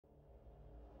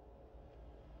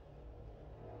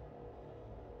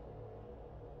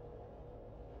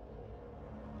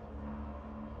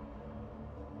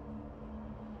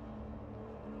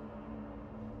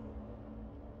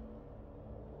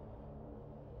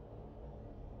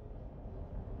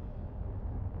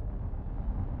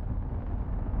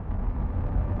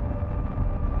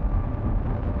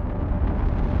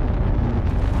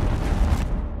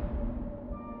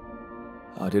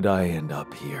did I end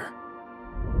up here?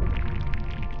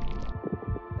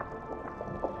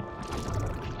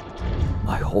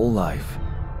 My whole life,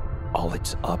 all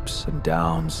its ups and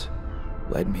downs,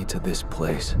 led me to this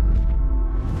place.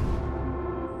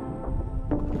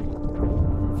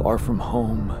 Far from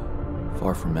home,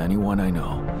 far from anyone I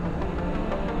know.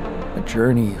 A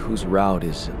journey whose route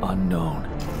is unknown,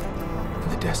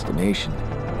 and the destination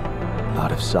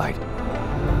out of sight.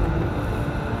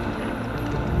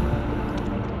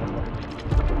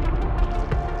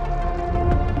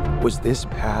 Was this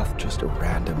path just a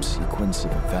random sequence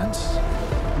of events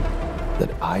that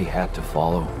I had to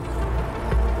follow?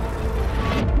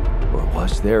 Or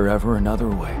was there ever another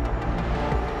way?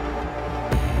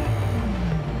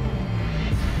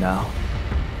 Now,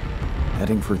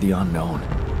 heading for the unknown.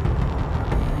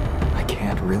 I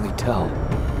can't really tell.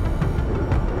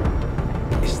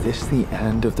 Is this the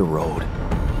end of the road?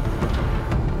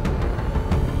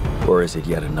 Or is it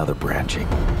yet another branching?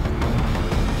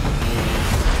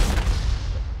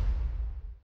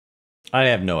 I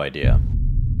have no idea.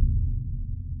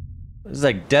 This is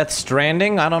like Death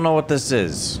Stranding? I don't know what this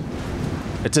is.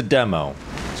 It's a demo.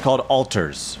 It's called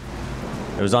Altars.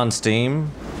 It was on Steam.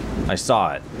 I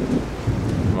saw it.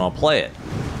 And I'll play it.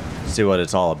 See what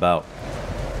it's all about.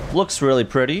 Looks really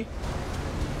pretty.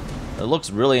 It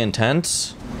looks really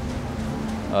intense.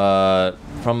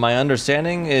 From my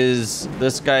understanding is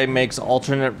this guy makes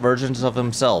alternate versions of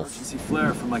himself. Emergency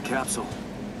flare for my capsule.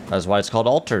 That's why it's called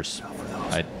Altars.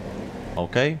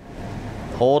 Okay.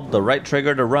 Hold the right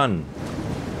trigger to run.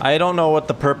 I don't know what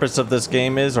the purpose of this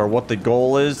game is or what the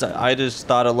goal is. I just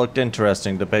thought it looked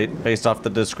interesting based off the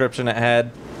description it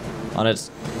had on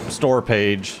its store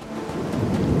page.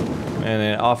 And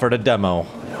it offered a demo.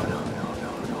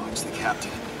 No, it's the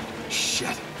captain.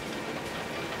 Shit.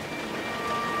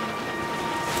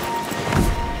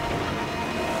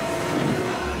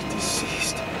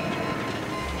 Deceased.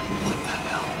 What the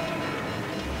hell?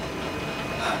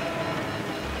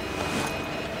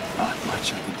 Not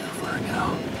much I can do for her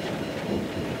now.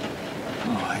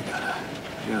 Oh, I gotta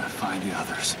find the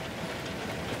others.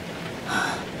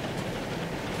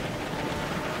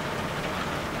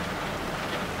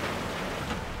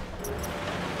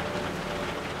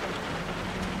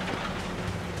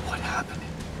 What happened?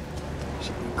 She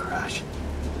didn't crash.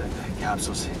 The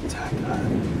capsule's intact.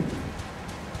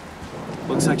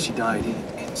 Looks like she died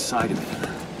inside of it.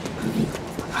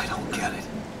 I don't get it.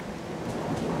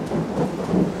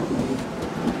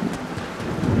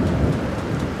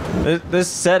 This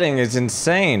setting is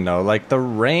insane, though. Like, the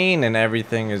rain and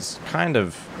everything is kind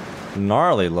of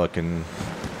gnarly looking.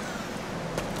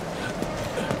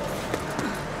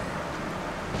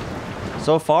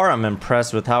 So far, I'm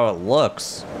impressed with how it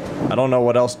looks. I don't know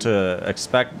what else to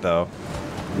expect, though.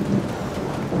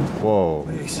 Whoa.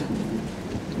 Base.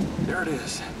 There it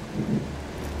is.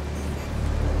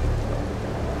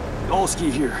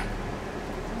 Olski here.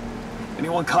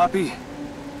 Anyone copy?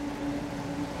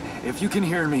 If you can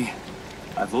hear me,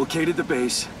 I've located the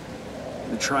base. I'm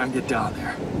gonna try and get down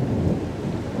there.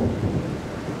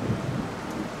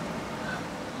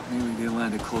 Maybe they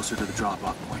landed closer to the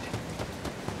drop-off point.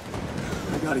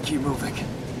 I gotta keep moving.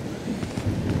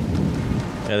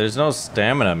 Yeah, there's no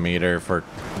stamina meter for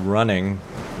running.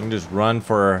 You can just run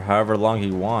for however long he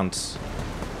wants.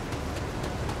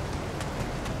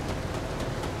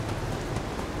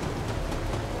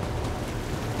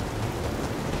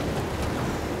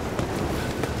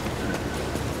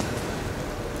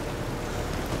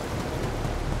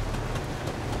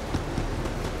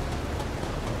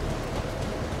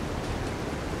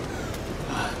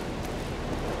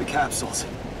 Capsules.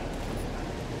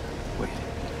 Wait.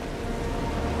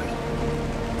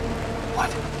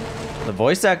 What? The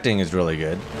voice acting is really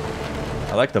good.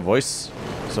 I like the voice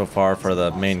so far for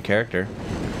the main character.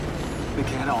 They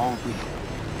can't all be.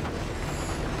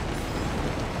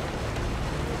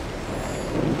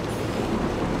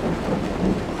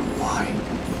 Why?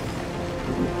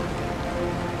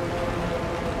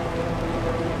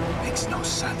 Makes no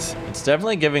sense. It's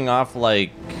definitely giving off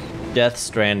like Death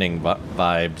Stranding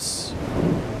vibes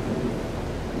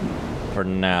for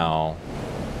now.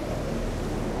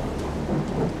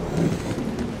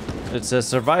 It's a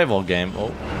survival game.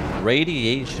 Oh,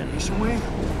 radiation. Radiation wave?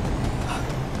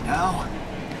 Now?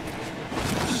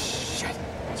 Shit,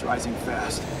 it's rising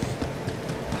fast.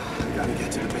 I gotta get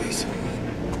to the base.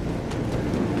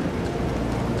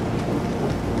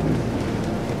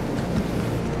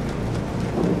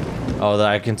 Oh,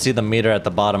 I can see the meter at the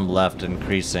bottom left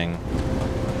increasing.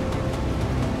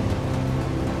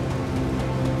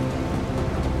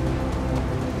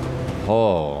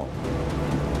 Oh.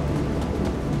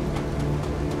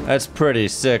 That's pretty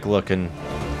sick looking.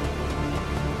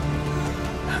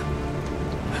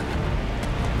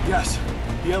 Yes,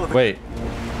 the elevator. Wait.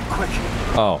 Quick.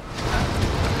 Oh.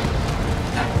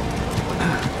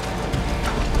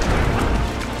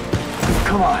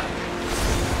 Come on.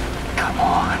 Come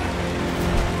on.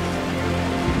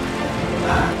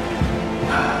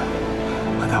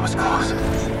 But that was close.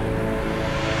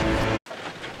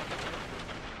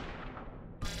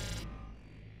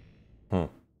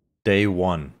 Day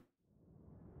 1.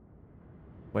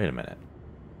 Wait a minute.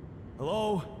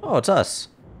 Hello? Oh, it's us.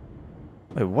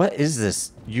 Wait, what is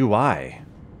this UI?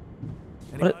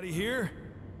 Anybody here?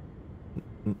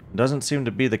 Doesn't seem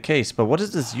to be the case, but what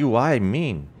does this UI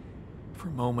mean? For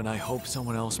a moment, I hope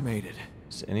someone else made it.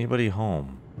 Is anybody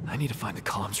home? I need to find the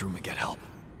comms room and get help.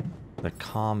 The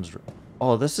comms room.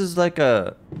 Oh, this is like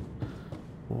a...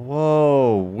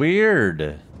 Whoa,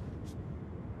 weird.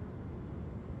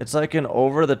 It's like an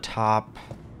over-the-top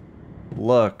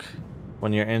look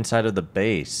when you're inside of the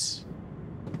base.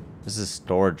 This is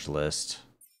storage list.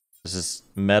 This is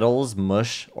metals,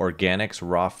 mush, organics,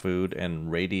 raw food,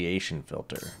 and radiation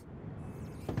filter.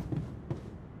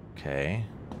 Okay.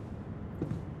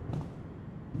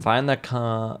 Find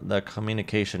the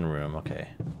communication room. Okay.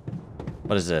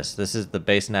 What is this? This is the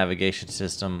base navigation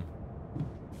system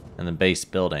and the base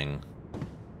building.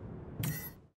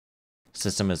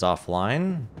 System is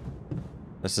offline.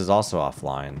 This is also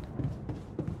offline.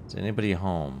 Is anybody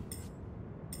home?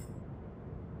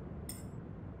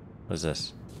 What is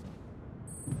this?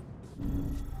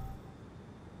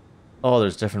 Oh,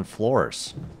 there's different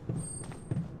floors.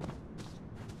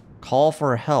 Call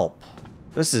for help.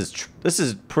 This is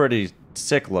pretty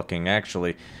sick looking,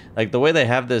 actually. Like the way they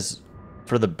have this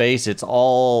for the base, it's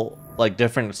all like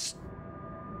different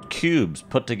cubes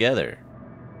put together.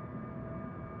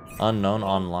 Unknown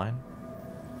online.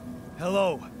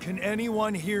 Hello, can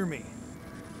anyone hear me?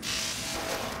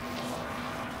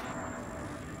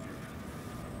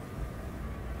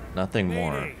 Nothing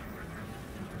more. Mayday!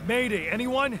 Mayday,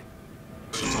 anyone?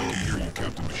 I can hear you,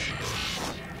 Captain.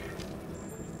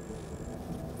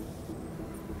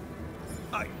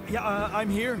 Yeah, I'm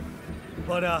here,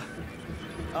 but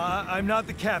I'm not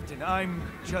the captain. I'm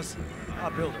just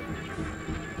a builder.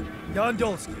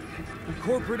 Gondolski,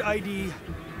 corporate ID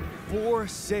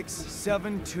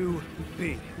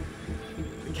 4672B.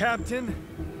 The captain,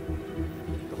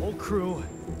 the whole crew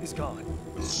is gone.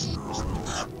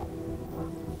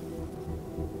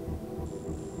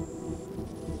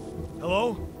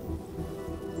 Hello?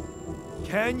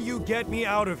 Can you get me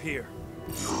out of here?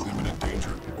 Imminent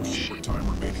danger. Short time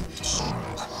remaining to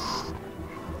sunrise.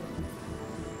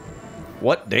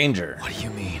 What danger? What do you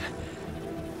mean?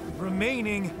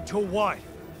 Remaining to what?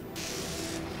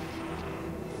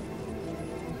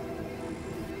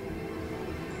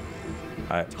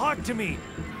 Talk to me!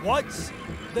 What's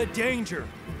the danger?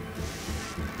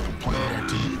 Planet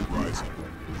activity rising.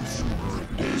 4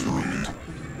 days remaining.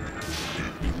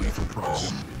 Be lethal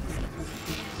proximity.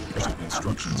 Present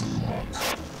instructions in the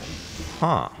logs.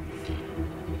 Huh.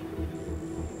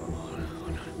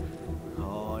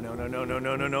 Oh,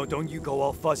 no, don't you go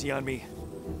all fuzzy on me.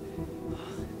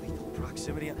 Lethal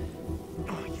proximity.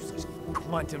 Oh, useless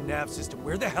quantum nav system.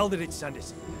 Where the hell did it send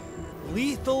us?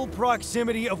 Lethal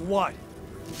proximity of what?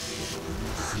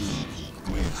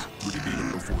 Please,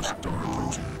 Brigadier before star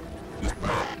approaching. This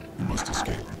battle, you must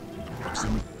escape. The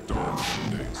proximity star in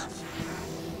 10 days.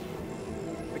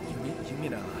 You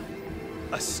mean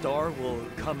a star will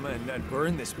come and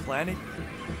burn this planet?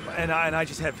 And I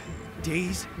just have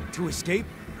days to escape?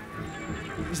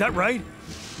 Is that right?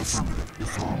 Affirmative. Your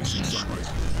phone is in sunrise.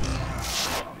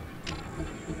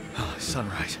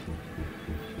 Sunrise.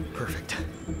 Perfect.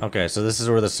 Okay, so this is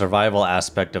where the survival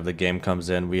aspect of the game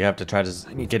comes in. We have to try to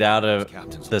get out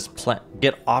of this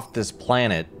get off this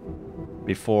planet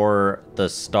before the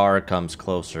star comes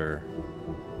closer.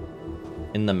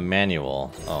 In the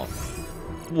manual. Oh.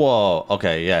 Whoa.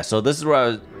 Okay, yeah. So this is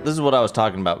where this is what I was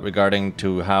talking about regarding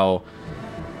to how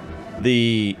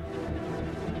the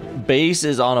base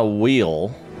is on a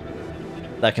wheel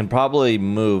that can probably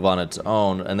move on its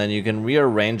own, and then you can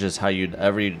rearrange this how you'd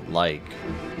ever like.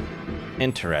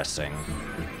 Interesting.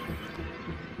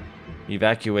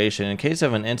 Evacuation. In case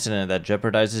of an incident that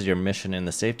jeopardizes your mission and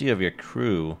the safety of your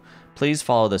crew, please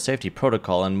follow the safety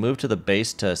protocol and move the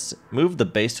base to a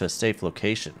safe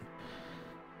location.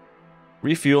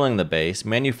 Refueling the base,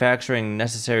 manufacturing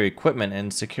necessary equipment,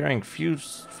 and securing food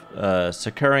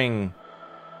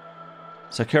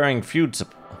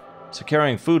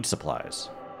supplies.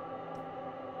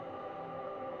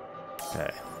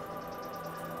 Okay.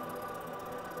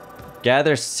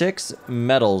 Gather 6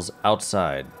 metals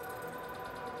outside.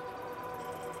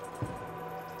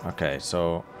 Okay,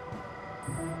 so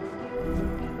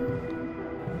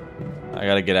I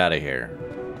gotta get out of here.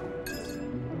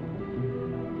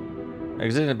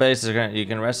 Exiting the base is you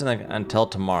can rest in until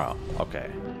tomorrow. Okay.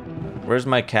 Where's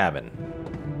my cabin?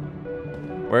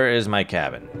 Where is my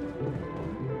cabin?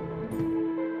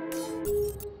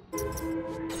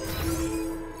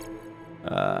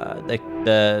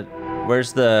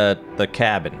 Where's the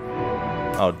cabin?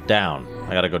 Oh, down.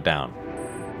 I gotta go down.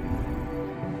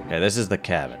 Okay, this is the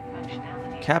cabin.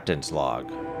 Captain's log.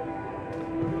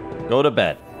 Go to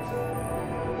bed.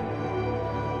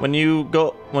 When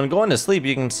going to sleep,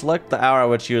 you can select the hour at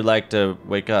which you'd like to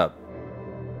wake up.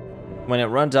 When it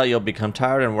runs out, you'll become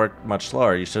tired and work much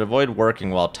slower. You should avoid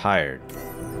working while tired.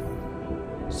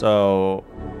 So,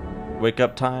 wake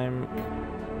up time.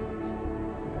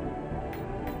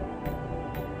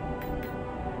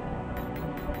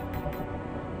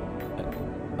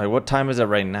 Like, what time is it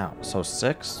right now? So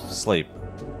 6? Sleep.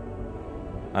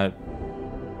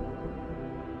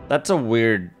 That's a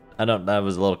weird... that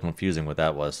was a little confusing what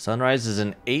that was. Sunrise is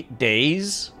in 8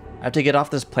 days? I have to get off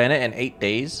this planet in 8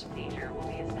 days?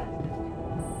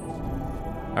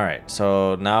 Alright,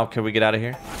 so now can we get out of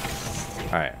here?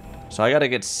 Alright, so I gotta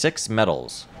get 6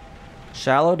 metals.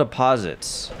 Shallow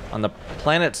deposits on the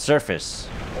planet's surface.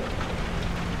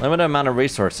 Limited amount of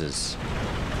resources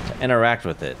to interact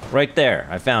with it. Right there,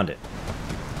 I found it.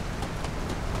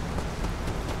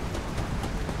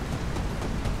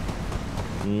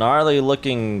 Gnarly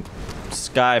looking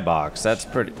skybox. That's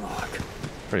pretty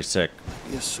sick.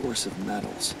 Be a source of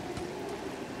metals.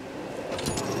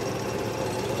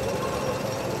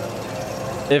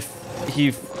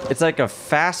 It's like a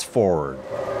fast forward.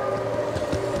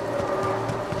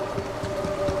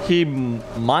 He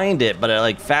mined it, but it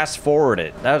like fast forwarded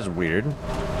it. That was weird.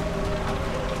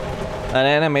 That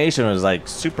animation was like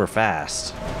super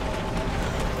fast.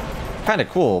 Kind of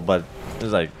cool, but it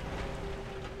was like.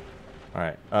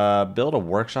 Alright, build a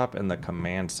workshop in the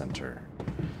command center.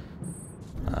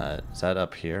 Is that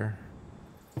up here?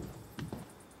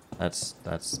 That's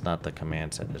not the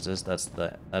command center. Is this?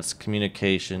 That's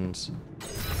communications.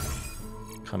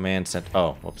 Command center.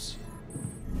 Oh, whoops.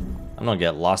 I'm gonna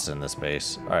get lost in this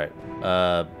base. Alright,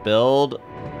 build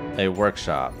a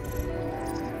workshop.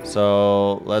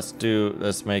 So let's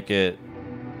make it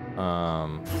a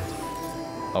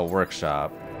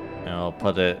workshop, and I'll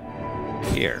put it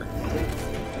here.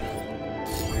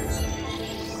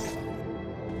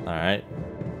 Alright.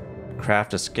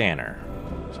 Craft a scanner.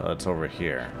 So it's over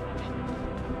here.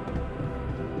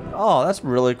 Oh, that's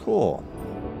really cool.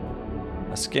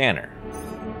 A scanner.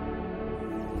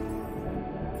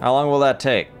 How long will that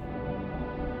take?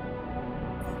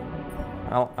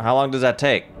 How long does that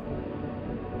take?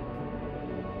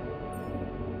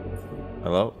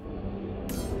 Hello?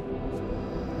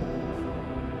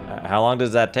 How long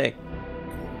does that take?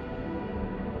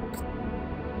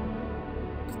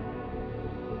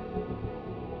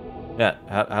 Yeah,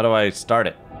 how do I start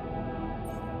it?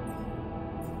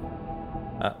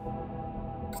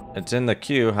 It's in the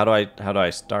queue. How do I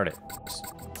start it?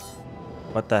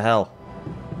 What the hell?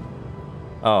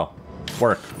 Oh,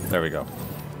 work. There we go.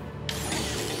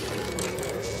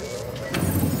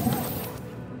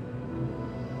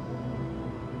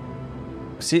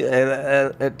 See,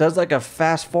 it does like a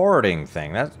fast forwarding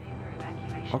thing. That's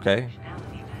okay.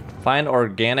 Find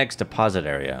organics deposit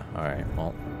area. All right,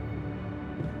 well.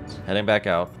 Heading back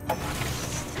out.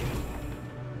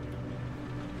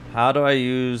 How do I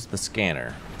use the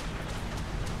scanner?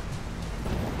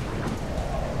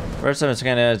 First time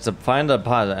scanner is to find the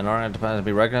deposit and organic deposit to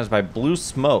be recognized by blue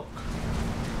smoke.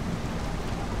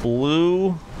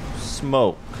 Blue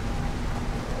smoke.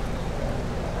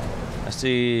 I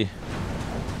see.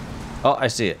 Oh, I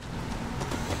see it.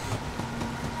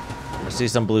 I see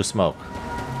some blue smoke.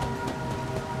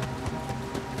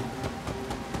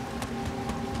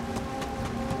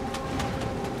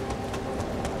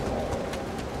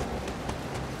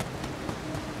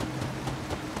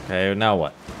 Okay, now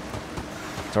what?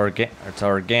 It's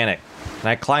organic. Can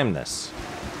I climb this?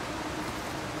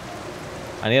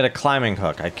 I need a climbing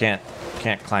hook. I can't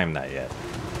climb that yet.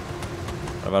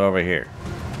 What about over here?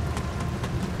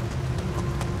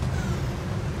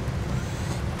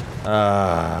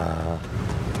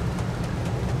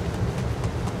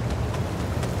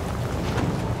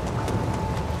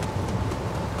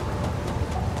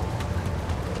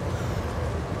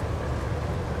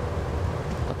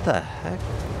 What the heck?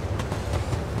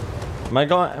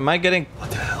 Am I getting... What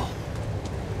the hell?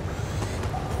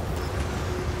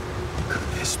 Could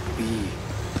this be...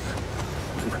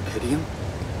 Rapidium?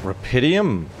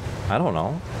 Rapidium? I don't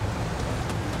know.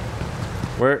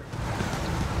 Where...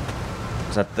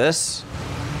 Is that this?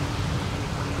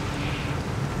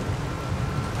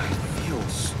 I feel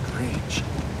strange.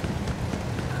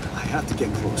 I have to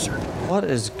get closer. What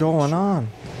is going on?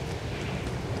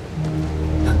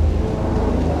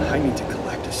 I need to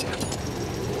collect a sample.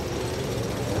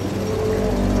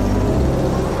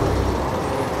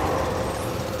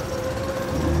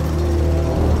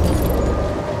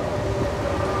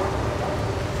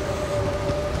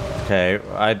 Okay,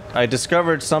 I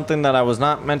discovered something that I was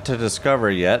not meant to discover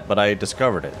yet, but I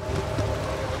discovered it.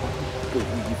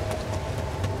 Believe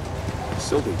it.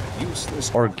 So the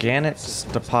useless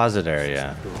Organics deposit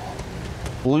area.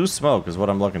 Blue smoke is what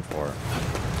I'm looking for.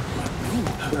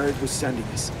 where it was sending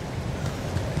us.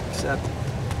 Except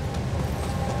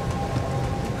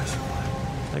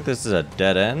I think this is a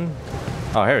dead end.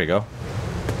 Oh, here we go.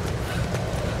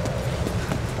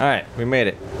 Alright, we made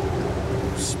it.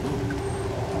 smoke.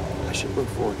 I should look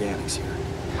for organics here.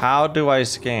 How do I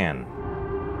scan?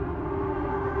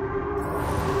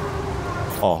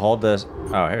 Oh, hold this.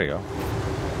 Oh, here we go.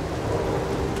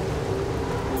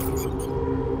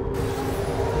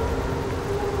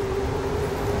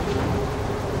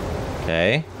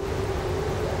 Okay.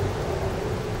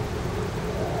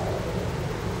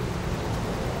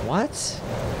 What?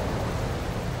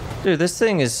 Dude, this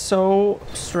thing is so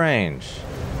strange.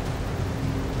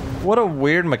 What a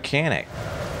weird mechanic.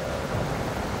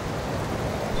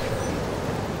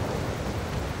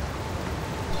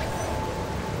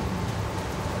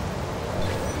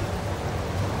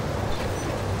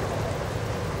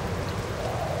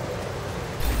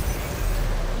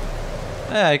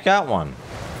 Yeah, I got one.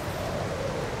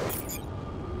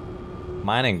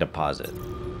 Mining deposit.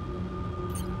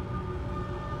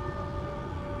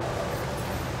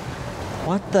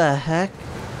 What the heck?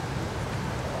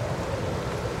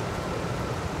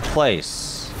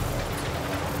 Place.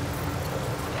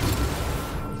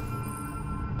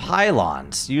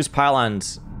 Pylons. Use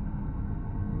pylons.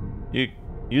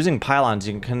 Using pylons,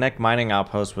 you can connect mining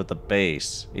outposts with the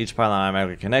base. Each pylon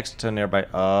automatically connects to nearby.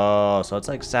 Oh, so it's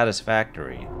like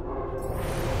satisfactory.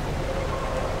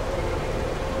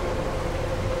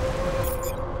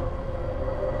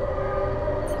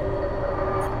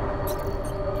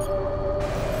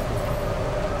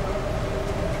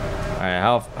 Alright,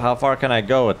 how far can I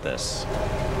go with this?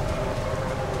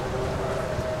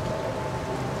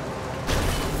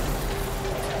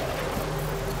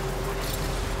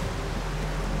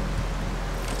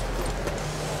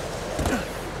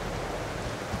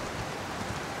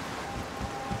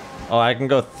 Oh, I can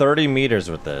go 30 meters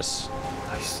with this.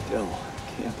 I still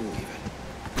can't believe it.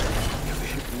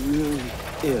 It really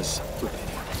is forbidden.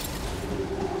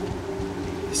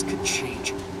 This could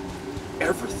change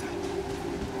everything.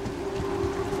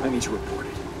 I need to report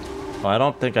it. Oh, I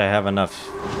don't think I have enough.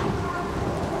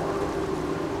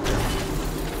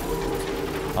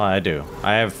 Oh, I do.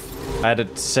 I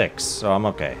had 6, so I'm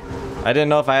okay. I didn't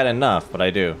know if I had enough, but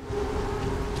I do.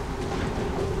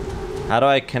 How do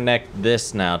I connect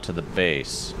this now to the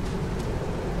base?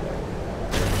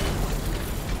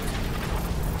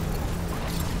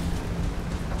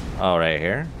 Oh, right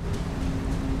here.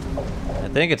 I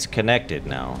think it's connected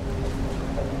now.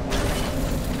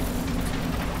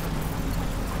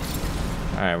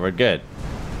 Alright, we're good.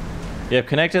 You have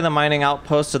connected the mining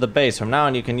outpost to the base. From now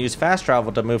on, you can use fast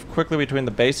travel to move quickly between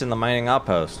the base and the mining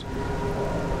outpost.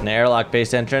 An airlock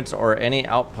base entrance or any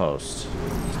outpost.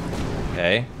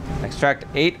 Okay. Extract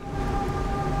 8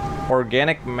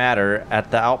 organic matter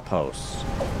at the outpost.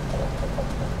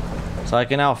 So I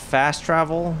can now fast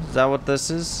travel? Is that what this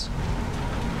is?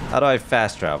 How do I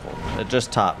fast travel? It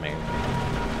just taught me.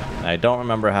 I don't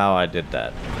remember how I did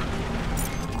that.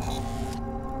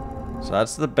 So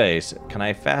that's the base. Can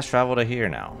I fast travel to here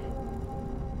now?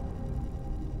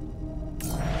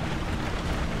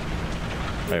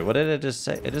 Wait, what did it just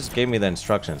say? It just gave me the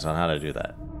instructions on how to do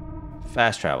that.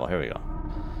 Fast travel, here we go.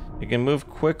 You can move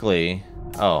quickly.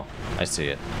 Oh, I see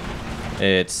it.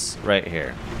 It's right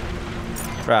here.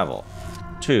 Travel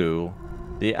to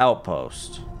the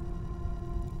outpost.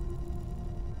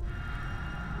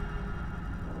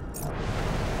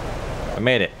 I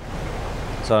made it.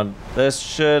 So this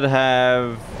should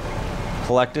have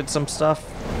collected some stuff.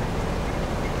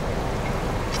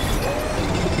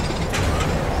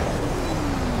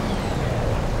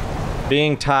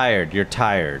 Being tired, you're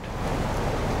tired.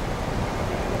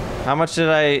 How much did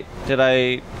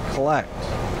I collect?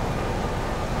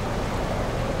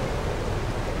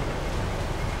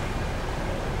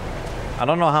 I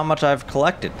don't know how much I've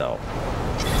collected though.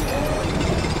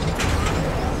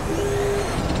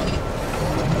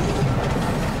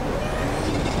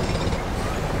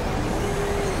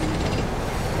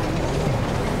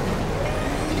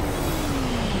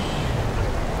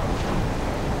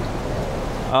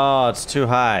 Oh, it's too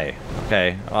high.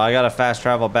 Okay, well, I gotta fast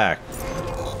travel back.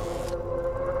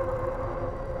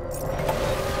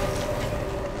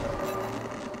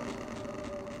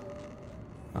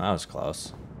 That was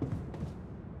close.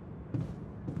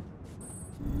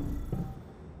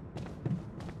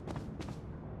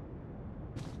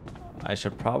 I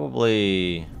should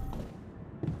probably...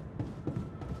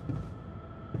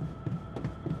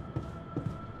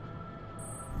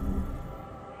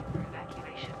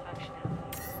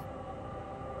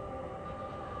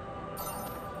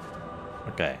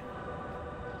 Okay.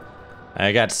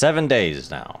 I got 7 days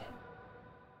now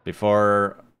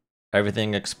before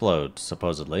everything explodes,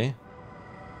 supposedly.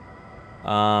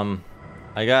 I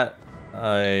got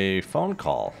a phone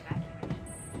call.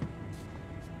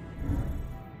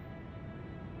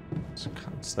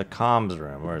 It's the comms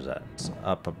room. Where is that? It's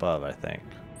up above, I think.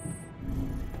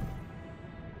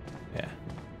 Yeah.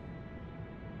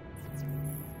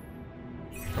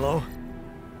 Hello?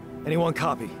 Anyone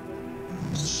copy?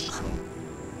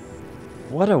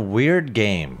 What a weird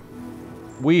game.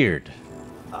 Weird.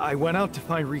 I went out to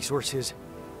find resources,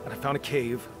 and I found a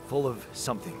cave full of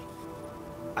something.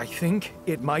 I think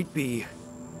it might be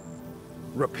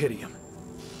rupidium.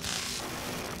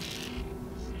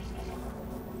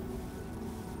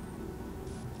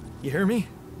 You hear me?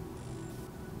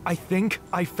 I think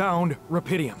I found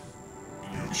rupidium.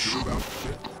 You sure about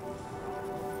it?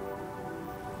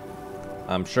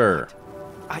 I'm sure.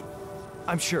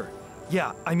 I'm sure.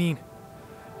 Yeah, I mean,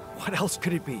 what else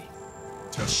could it be?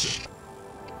 Test it.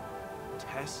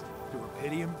 Test the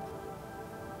rupidium?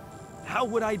 How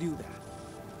would I do that?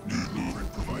 New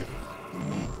blueprint provided.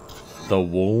 The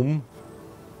womb?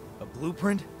 A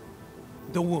blueprint?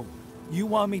 The womb. You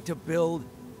want me to build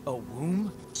a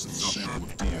womb? Some sample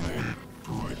of DNA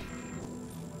provided.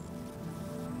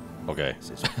 Okay. This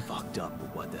is fucked up,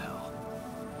 but what the hell?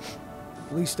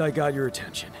 At least I got your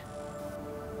attention.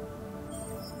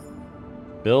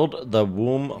 Build the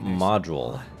womb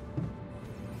module.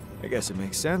 I guess it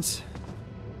makes sense.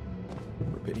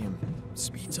 Rupidium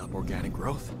speeds up organic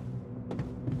growth.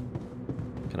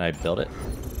 Can I build it?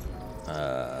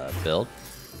 Build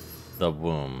the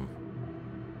womb.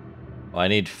 Oh, I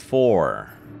need 4.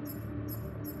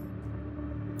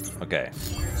 Okay.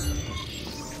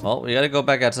 Well, we gotta go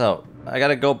back outside. I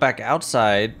gotta go back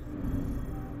outside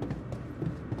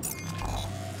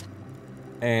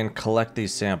and collect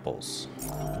these samples.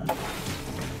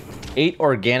 8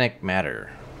 organic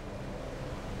matter.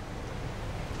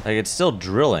 Like, it's still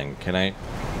drilling. Can I...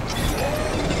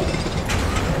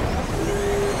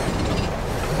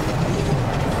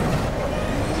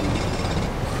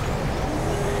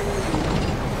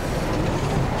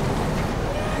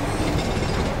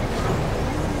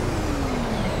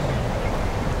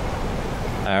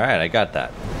 Alright, I got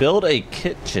that. Build a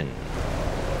kitchen.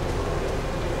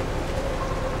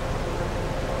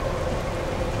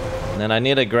 And then I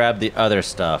need to grab the other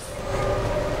stuff.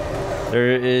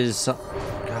 There is some...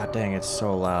 God dang, it's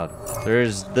so loud.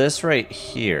 There's this right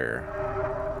here.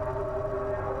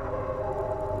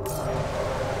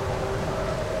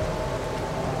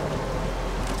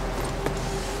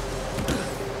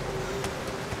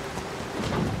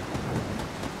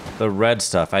 The red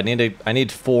stuff. I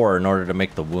need 4 in order to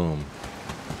make the womb.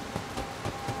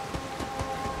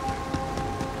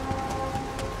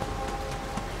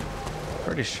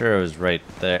 Pretty sure it was right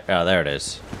there. Oh, there it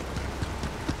is.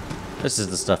 This is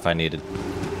the stuff I needed.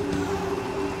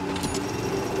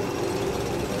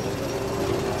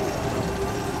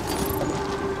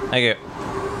 Thank you.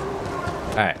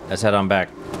 Alright, let's head on back.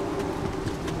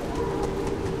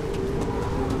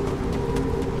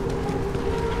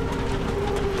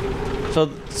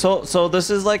 So this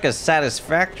is like a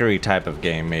satisfactory type of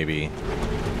game, maybe.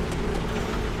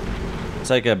 It's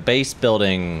like a base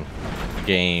building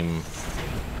game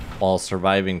while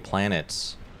surviving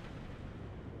planets.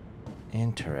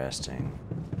 Interesting.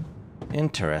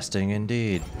 Interesting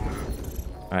indeed.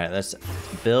 Alright, let's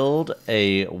build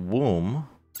a womb.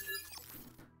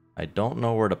 I don't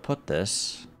know where to put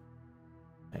this.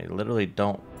 I literally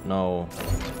don't know.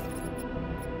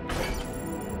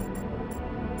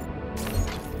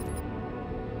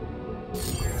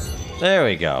 There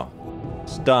we go.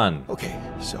 It's done. Okay,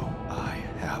 so I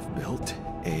have built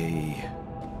a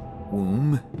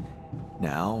womb.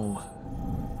 Now,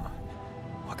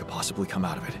 what could possibly come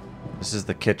out of it? This is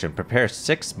the kitchen. Prepare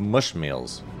 6 mush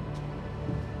meals.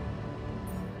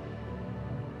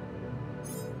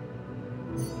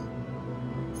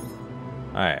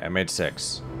 Alright, I made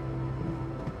 6.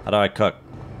 How do I cook?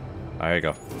 There you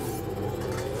go.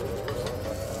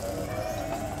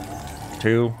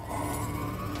 2,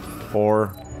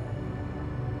 4,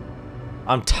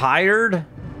 I'm tired?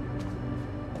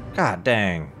 God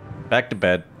dang. Back to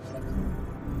bed.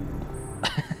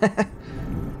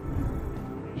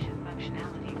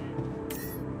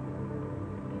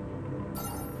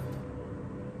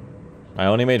 I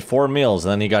only made 4 meals,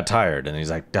 and then he got tired, and he's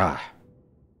like, I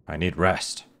need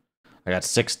rest. I got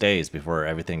 6 days before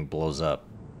everything blows up.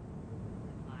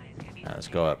 Alright, let's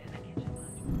go up.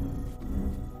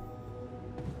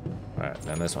 Alright,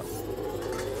 then this one.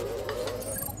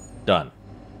 Done.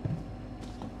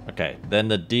 Okay, then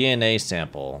the DNA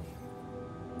sample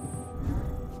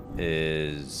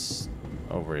is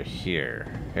over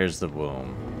here. Here's the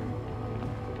womb.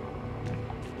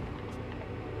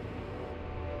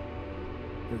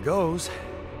 Here goes.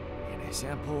 DNA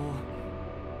sample.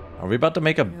 Are we about to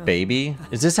make a baby?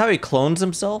 Is this how he clones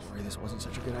himself? Sorry, this wasn't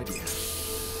such a good idea.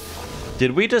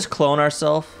 Did we just clone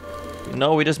ourselves?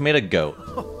 No, we just made a goat.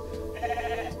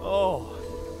 Oh,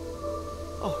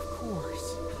 of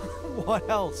course. What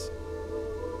else?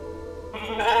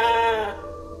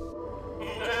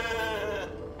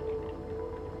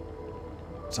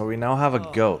 So we now have a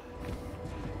goat.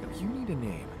 You need a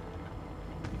name.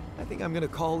 I think I'm gonna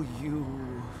call you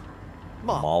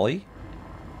Mom. Molly?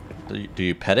 Do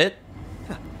you pet it?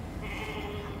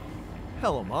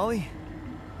 Hello, Molly.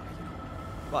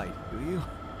 Right, do you?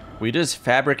 We just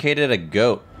fabricated a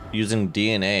goat using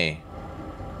DNA.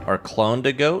 Or cloned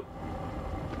a goat?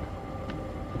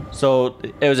 So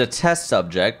it was a test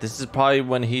subject. This is probably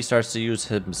when he starts to use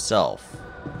himself.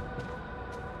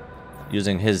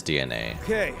 Using his DNA.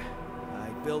 Okay, I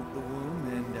built the womb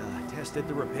and tested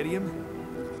the rapidium.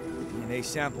 The DNA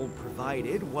sample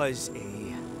provided was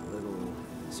a little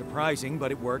surprising,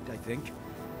 but it worked, I think.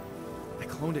 I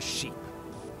cloned a sheep.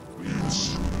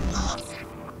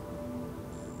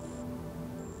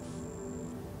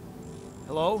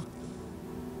 Hello?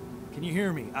 Can you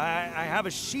hear me? I have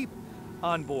a sheep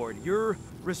on board. You're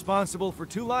responsible for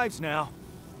 2 lives now.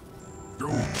 Go.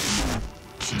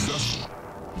 Successful.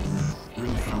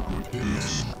 Really help with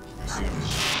this.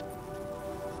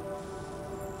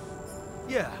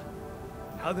 Yeah.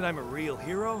 Now that I'm a real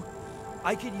hero,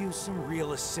 I could use some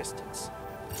real assistance.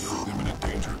 You're in imminent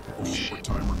danger. Short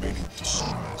time remaining to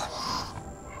sunrise.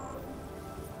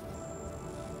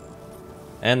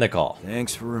 End the call.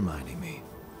 Thanks for reminding me.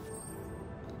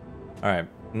 Alright,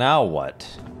 now what?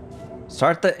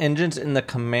 Start the engines in the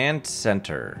command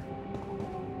center.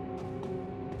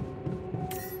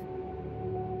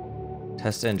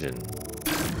 Test engine.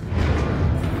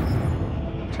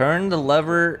 Turn the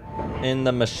lever in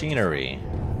the machinery.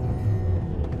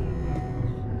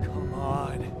 Come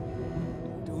on.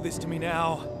 Don't do this to me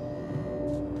now.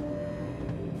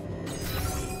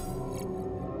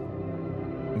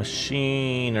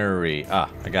 Machinery. Ah,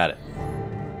 I got it.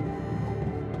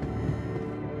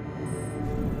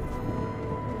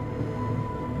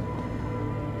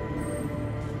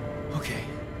 Okay,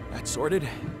 that's sorted.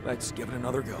 Let's give it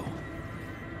another go.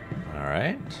 All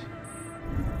right.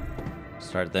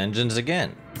 Start the engines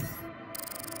again.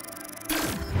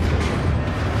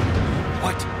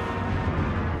 What?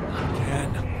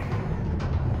 Again.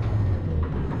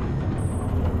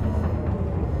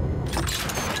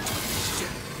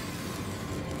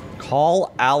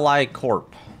 Call Ally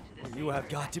Corp. You have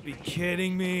got to be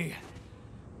kidding me.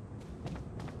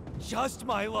 Just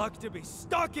my luck to be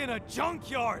stuck in a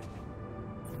junkyard.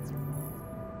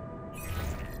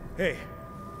 Hey,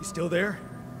 you still there?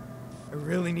 I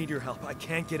really need your help. I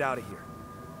can't get out of here.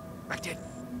 I did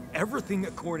everything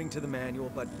according to the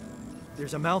manual, but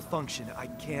there's a malfunction I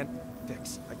can't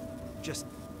fix. I just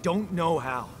don't know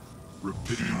how.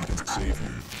 Rapidium can save you.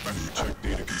 I need to check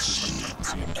data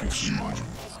consistency and QC module.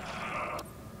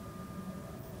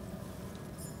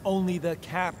 Only the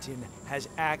captain has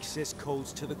access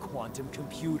codes to the quantum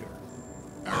computer.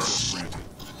 Access granted.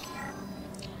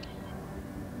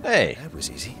 Hey. That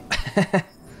was easy.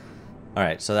 All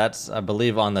right, so that's, I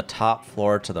believe, on the top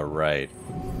floor to the right.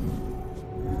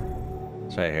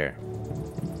 It's right here.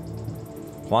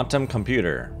 Quantum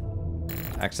computer.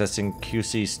 Accessing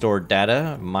QC stored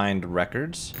data, mined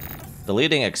records.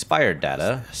 Deleting expired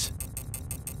data.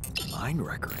 Mine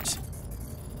records.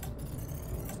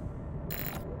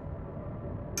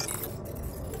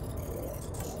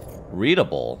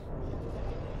 Readable.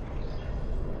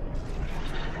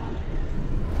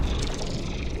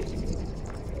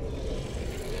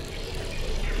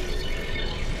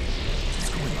 What's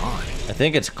going on? I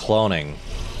think it's cloning.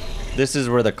 This is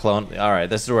where the clone... Alright,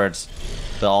 this is where it's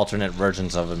the alternate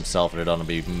versions of himself that are going to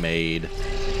be made.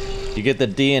 You get the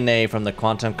DNA from the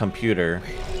quantum computer,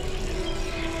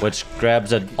 which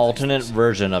grabs an alternate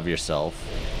version of yourself,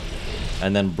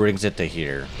 and then brings it to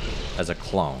here as a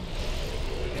clone.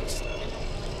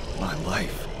 my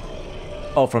life.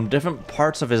 Oh, from different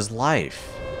parts of his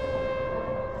life.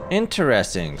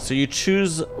 Interesting. So you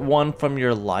choose one from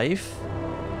your life?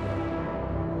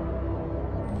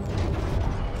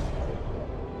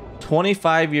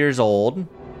 25 years old.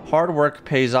 Hard work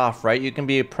pays off, right? You can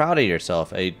be proud of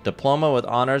yourself. A diploma with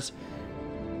honors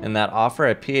and that offer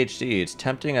a PhD. It's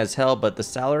tempting as hell, but the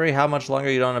salary, how much longer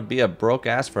you don't want to be a broke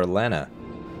ass for Lena?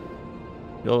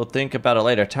 You'll think about it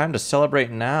later. Time to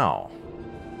celebrate now.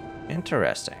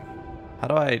 Interesting. How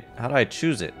do I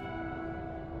choose it?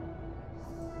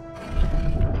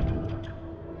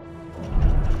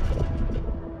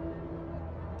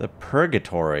 The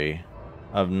Purgatory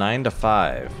of 9 to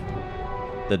 5.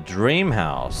 The Dream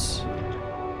House.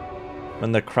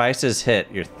 When the crisis hit,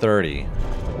 you're 30.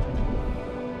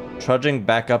 Trudging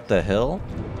back up the hill?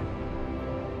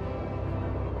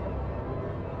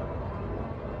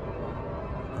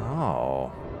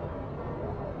 Oh.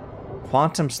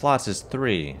 Quantum slots is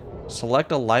 3.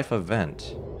 Select a life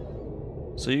event.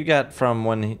 So you got from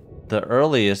when the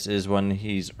earliest is when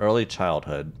he's early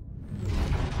childhood.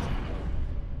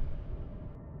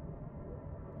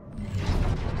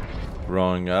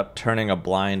 Growing up, turning a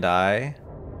blind eye.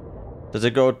 Does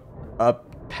it go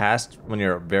up past when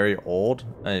you're very old?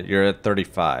 You're at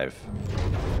 35.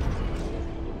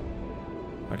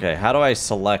 Okay, how do I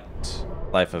select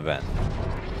life event?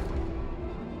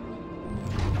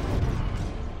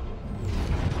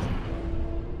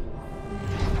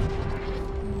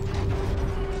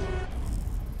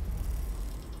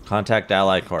 Contact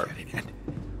Ally Corp.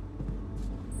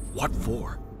 What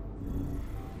for?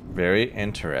 Very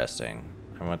interesting.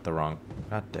 I went the wrong...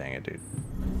 God dang it, dude.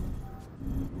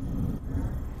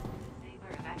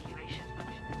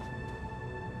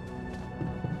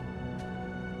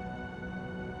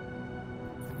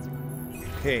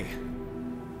 Okay.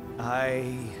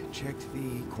 I checked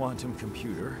the quantum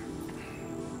computer.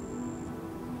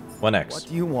 1X. What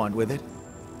do you want with it?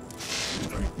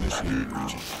 Initiate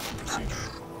breaching procedure.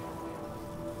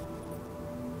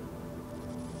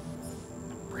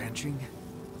 Branching?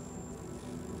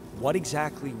 What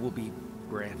exactly will be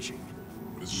branching?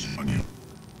 This is on you.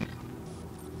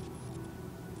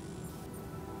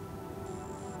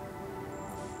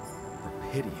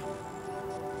 Rapidium.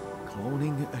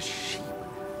 Cloning a sheep.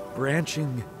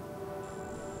 Branching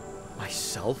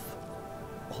myself?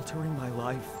 Altering my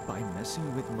life by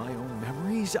messing with my own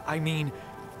memories? I mean,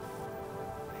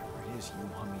 whatever it is you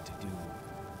want me to do,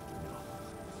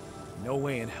 no. No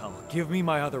way in hell. Give me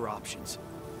my other options.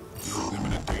 You're in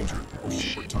imminent danger.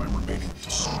 Short time remaining to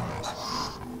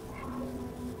sunrise.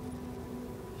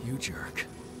 You jerk.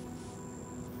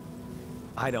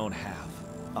 I don't have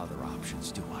other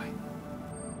options, do I?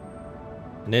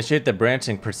 Initiate the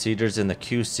branching procedures in the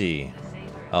QC.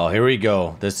 Oh, here we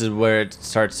go. This is where it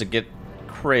starts to get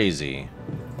crazy.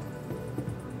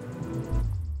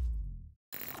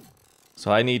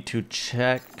 So I need to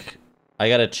check. I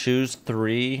gotta choose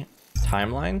 3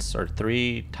 timelines or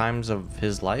 3 times of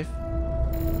his life.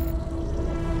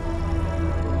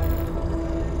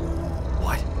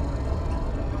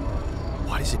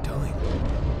 What is it doing?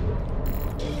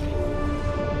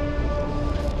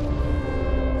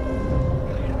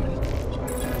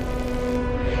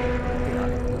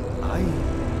 I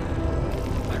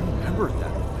remember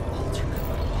that alternate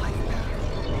life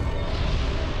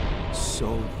pattern.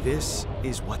 So this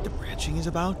is what the branching is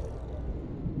about?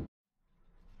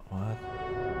 What?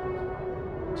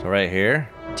 So right here,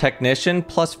 technician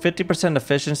plus 50%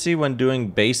 efficiency when doing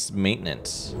base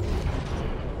maintenance.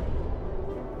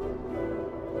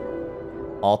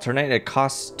 Alternate, it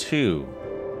costs 2.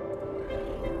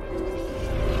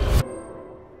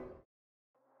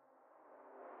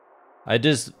 I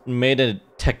just made a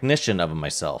technician of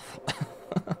myself.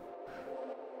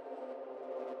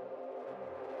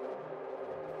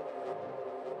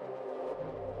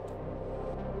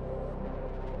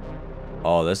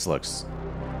 Oh, this looks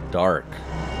dark.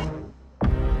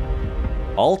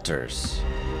 Altars.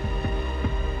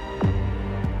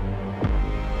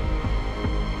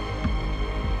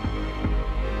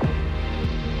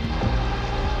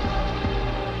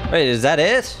 Wait, is that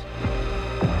it?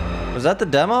 Was that the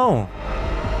demo?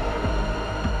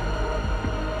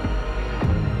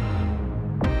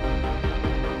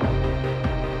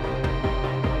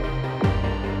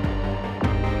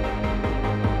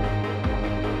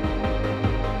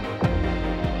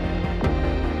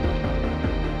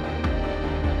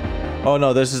 Oh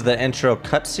no, this is the intro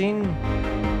cutscene?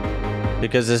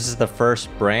 Because this is the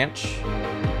first branch?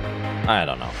 I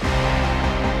don't know.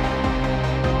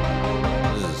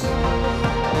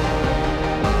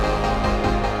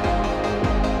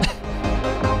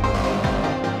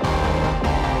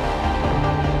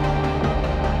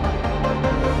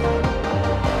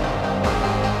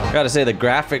 Gotta say, the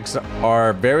graphics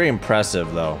are very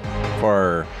impressive, though,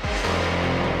 for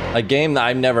a game that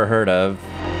I've never heard of.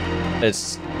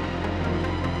 It's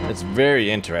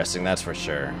very interesting, that's for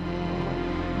sure.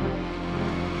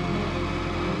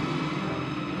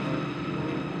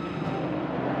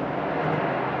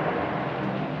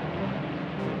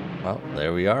 Well,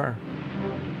 there we are.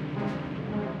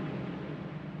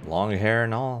 Long hair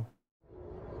and all.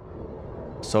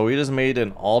 So we just made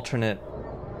an alternate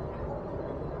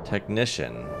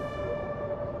technician.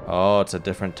 Oh, it's a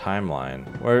different timeline.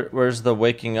 Where's the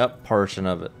waking up portion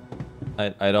of it?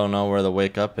 I don't know where the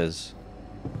wake up is.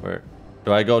 Where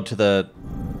do I go to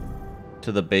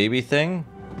the baby thing?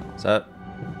 Is that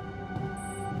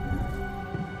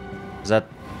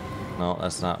no,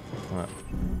 that's not what.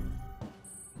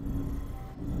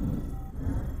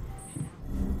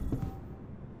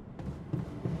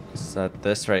 Is that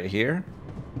this right here?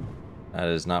 That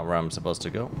is not where I'm supposed to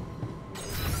go.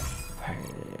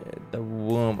 The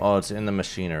womb. Oh, it's in the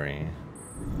machinery.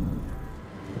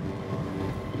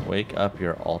 Wake up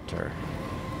your altar.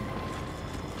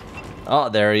 Oh,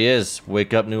 there he is.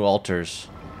 Wake up new altars.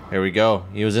 Here we go.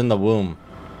 He was in the womb.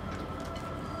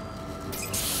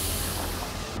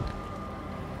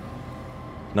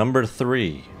 Number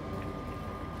 3.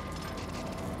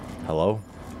 Hello?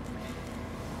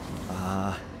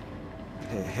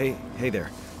 Hey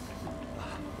there.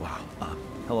 Wow.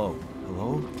 Hello.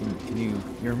 Hello? Can you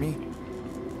hear me?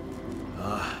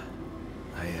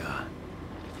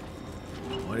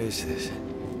 What is this?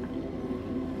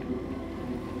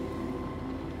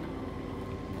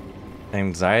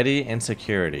 Anxiety,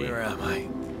 insecurity. Where am I?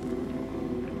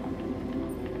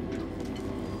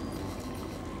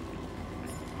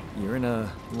 You're in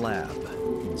a lab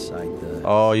inside the...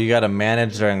 Oh, you gotta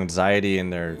manage their anxiety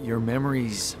and their... Your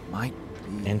memories might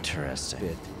be Interesting. a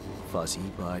bit fuzzy,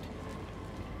 but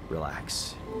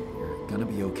relax. You're gonna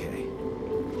be okay.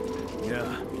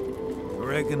 Yeah. I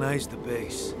recognize the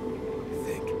base. I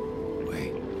think.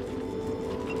 Wait.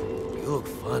 You look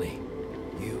funny.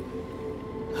 You.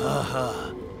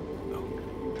 Ha. Oh.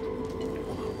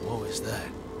 What was that?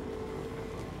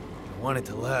 I wanted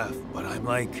to laugh, but I'm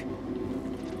like...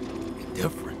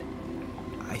 indifferent.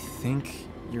 I think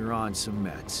you're on some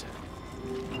meds.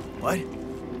 What?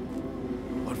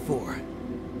 What for?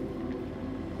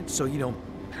 So you don't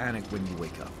panic when you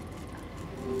wake up.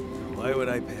 Why would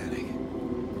I panic?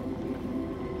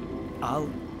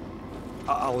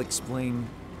 I'll explain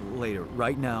later.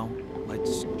 Right now,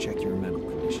 let's check your mental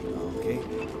condition, okay?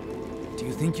 Do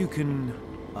you think you can,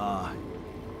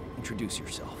 introduce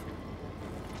yourself?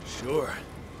 Sure.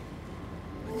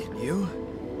 But can you?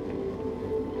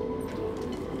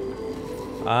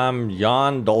 I'm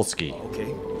Jan Dolsky.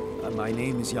 Okay. My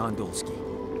name is Jan Dolsky.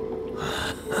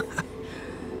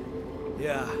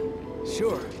 Yeah,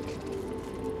 sure.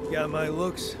 Got my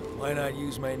looks, why not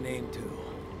use my name too?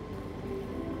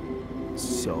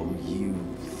 So you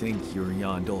think you're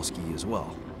Jan Dolsky as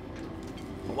well?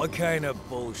 What kind of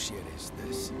bullshit is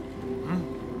this?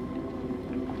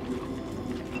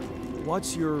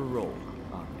 What's your role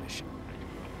on the mission?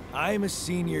 I'm a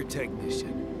senior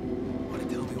technician. Want to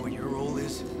tell me what your role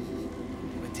is?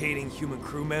 Imitating human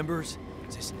crew members?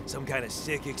 Is this some kind of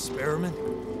sick experiment?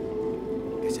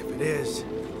 Because if it is,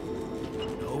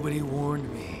 nobody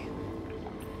warned me.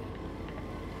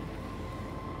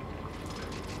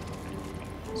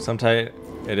 Sometimes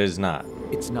it is not.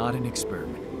 It's not an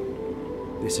experiment.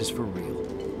 This is for real.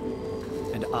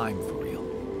 And I'm for real.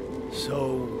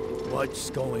 So, what's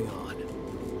going on?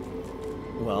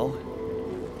 Well,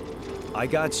 I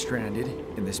got stranded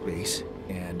in this base,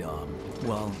 and,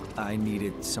 well, I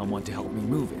needed someone to help me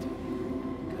move it.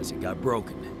 Because it got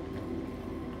broken.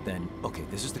 Then, okay,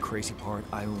 this is the crazy part.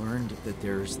 I learned that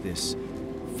there's this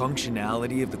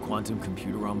functionality of the quantum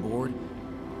computer on board.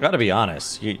 You gotta be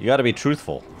honest. You gotta be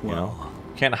truthful, you know?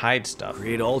 You can't hide stuff.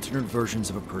 Create alternate versions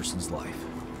of a person's life.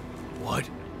 What?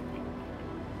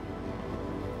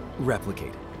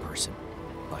 Replicate a person,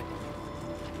 but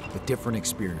with different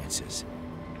experiences.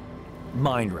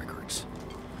 Mind records.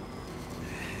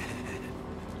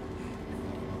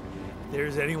 If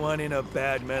there's anyone in a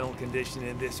bad mental condition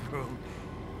in this room,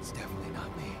 it's definitely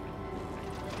not me.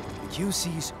 The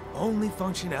QC's only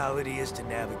functionality is to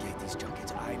navigate these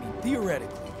junkets. I mean,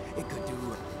 theoretically, it could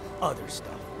do other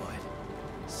stuff,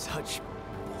 but such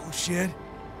bullshit?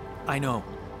 I know.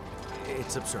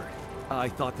 It's absurd. I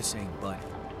thought the same, but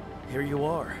here you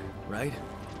are, right?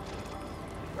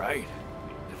 Right.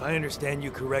 If I understand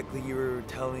you correctly, you're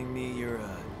telling me you're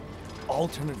a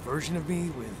alternate version of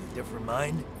me with a different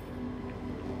mind?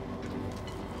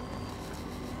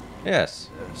 Yes.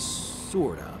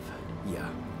 Sort of, yeah.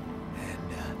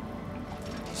 And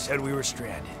said we were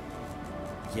stranded.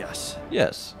 Yes,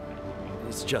 Yes.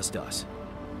 it's just us.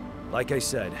 Like I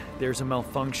said, there's a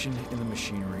malfunction in the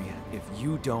machinery. If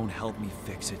you don't help me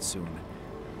fix it soon,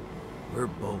 we're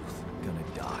both gonna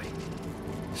die.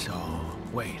 So,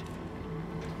 wait.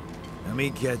 Let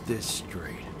me get this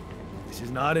straight. This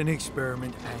is not an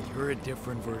experiment, and you're a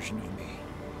different version of me.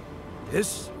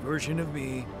 This version of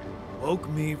me woke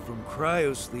me from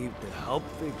cryosleep to help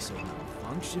fix a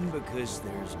malfunction because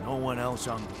there's no one else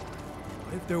on board.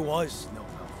 What if there was no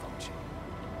malfunction?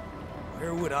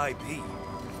 Where would I be?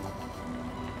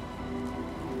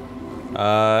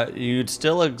 You'd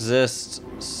still exist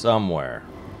somewhere.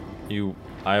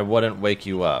 I wouldn't wake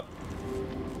you up.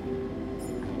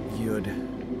 You'd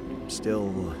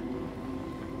still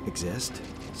exist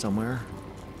somewhere?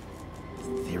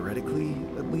 Theoretically,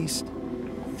 at least?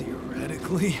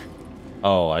 Theoretically?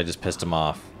 Oh, I just pissed him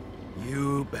off.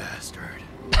 You bastard.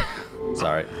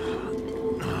 Sorry.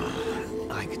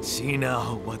 I can see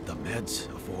now what the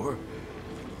meds are for.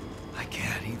 I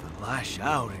can't even lash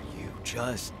out at you,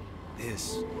 just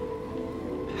this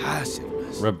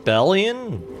passiveness.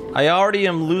 Rebellion? I already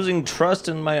am losing trust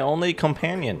in my only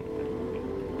companion.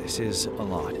 This is a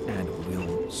lot, and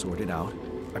we'll sort it out.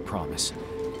 I promise.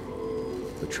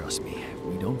 But trust me, if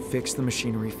we don't fix the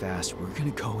machinery fast, we're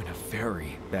gonna go in a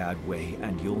very bad way,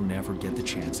 and you'll never get the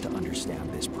chance to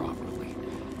understand this properly.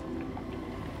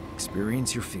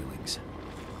 Experience your feelings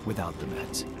without the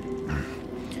meds.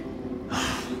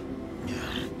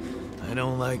 I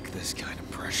don't like this kind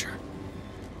of pressure.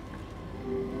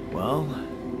 Well,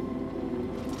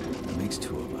 that makes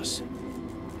two of us.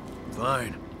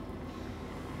 Fine.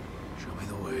 Show me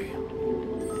the way.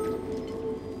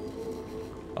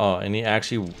 Oh, and he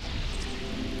actually...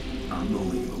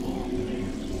 Unbelievable.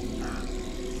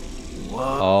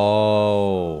 What?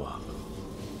 Oh.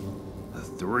 A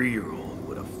 3-year-old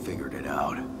would have figured it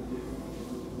out.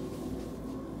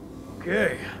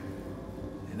 Okay.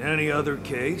 In any other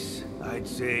case, I'd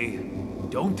say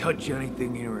don't touch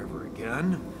anything here ever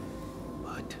again.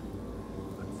 But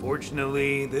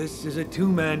unfortunately, this is a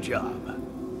two-man job.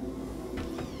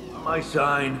 On my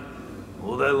sign,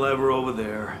 pull that lever over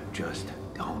there. Just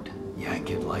don't yank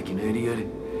it like an idiot.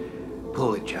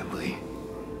 Pull it gently.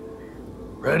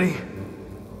 Ready?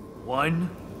 1,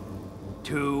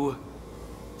 2,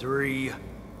 3,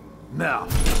 now.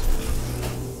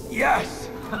 Yes!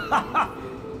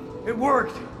 It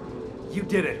worked! You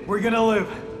did it. We're gonna live.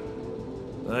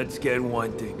 Let's get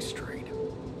one thing straight.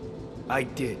 I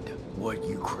did what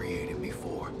you created me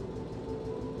for.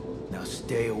 Now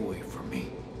stay away from me.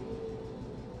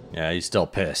 Yeah, he's still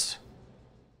pissed.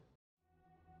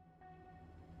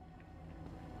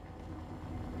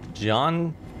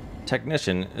 John,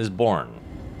 technician, is born.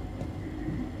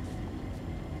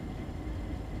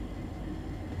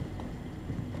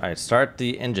 Alright, start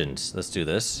the engines. Let's do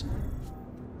this.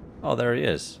 Oh, there he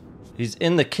is. He's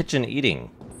in the kitchen eating.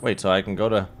 Wait, so I can go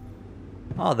to...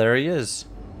 Oh, there he is.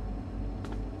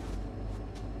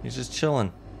 He's just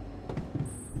chilling.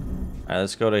 Alright,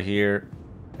 let's go to here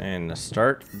and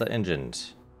start the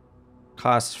engines.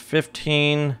 Costs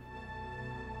 15.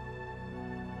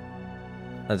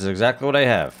 That's exactly what I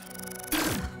have.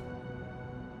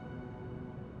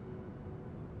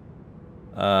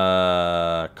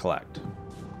 Collect.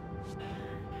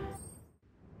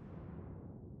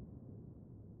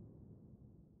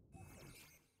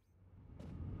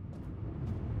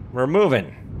 We're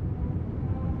moving.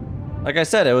 Like I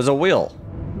said, it was a wheel.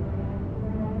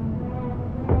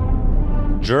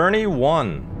 Journey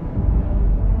 1.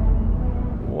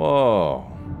 Whoa.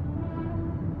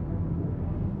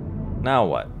 Now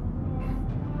what?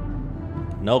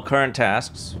 No current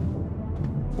tasks.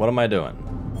 What am I doing?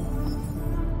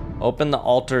 Open the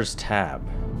altars tab.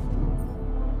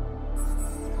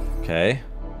 Okay.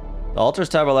 The altars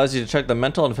tab allows you to check the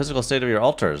mental and physical state of your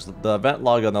altars. The event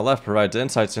log on the left provides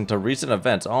insights into recent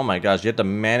events. Oh my gosh, you have to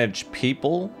manage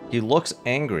people? He looks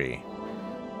angry.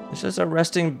 It's just a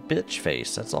resting bitch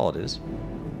face, that's all it is.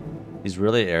 He's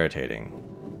really irritating.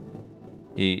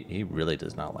 He really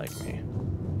does not like me.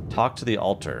 Talk to the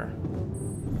altar.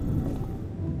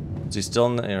 Is he still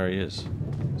in the... There he is.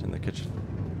 He's in the kitchen.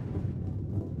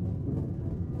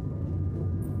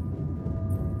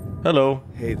 Hello.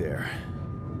 Hey there.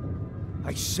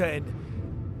 I said,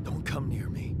 don't come near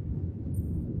me.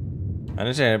 I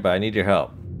understand it, but I need your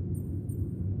help.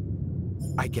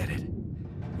 I get it.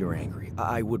 You're angry.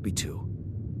 I would be too.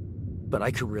 But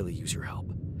I could really use your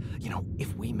help. You know,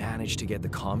 if we manage to get the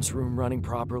comms room running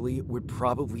properly, we'd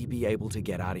probably be able to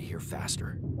get out of here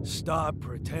faster. Stop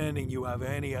pretending you have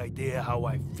any idea how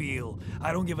I feel.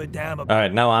 I don't give a damn about. All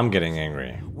right, now I'm getting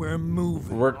angry. We're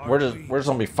moving. We're just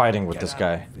gonna be fighting with this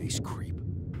guy. Face creep.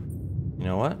 You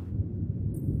know what?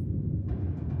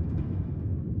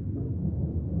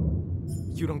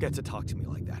 You don't get to talk to me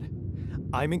like that.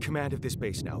 I'm in command of this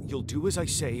base now. You'll do as I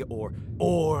say, or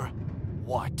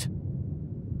what?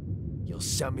 You'll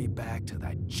send me back to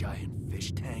that giant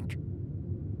fish tank?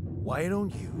 Why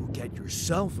don't you get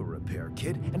yourself a repair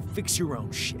kit and fix your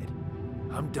own shit?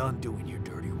 I'm done doing your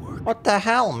dirty work. What the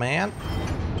hell, man?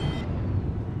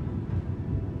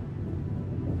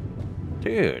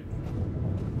 Dude.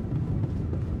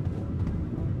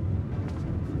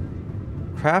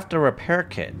 Craft a repair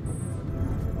kit.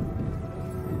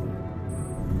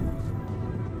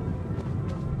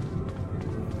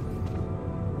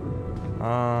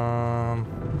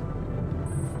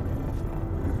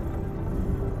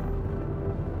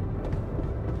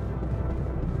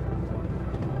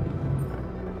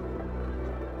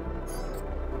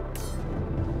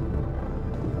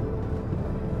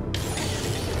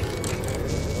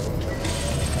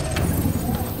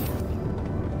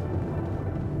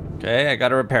 Okay, I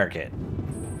got a repair kit.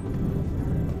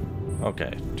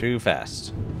 Okay, too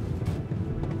fast.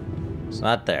 It's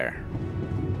not there.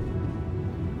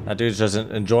 That dude's just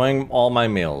enjoying all my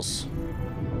meals.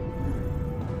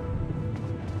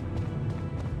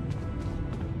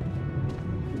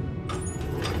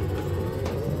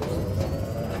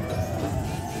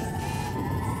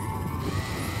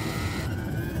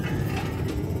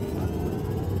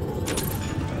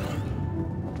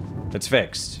 It's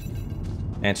fixed.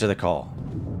 Answer the call.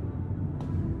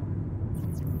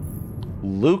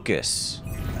 Lucas.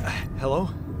 Hello?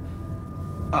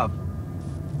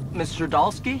 Mr.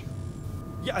 Dalsky?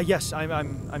 Yeah, yes,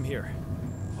 I'm here.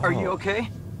 Are you okay?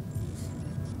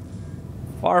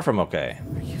 Far from okay.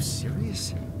 Are you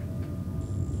serious?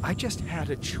 I just had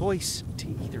a choice to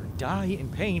either die in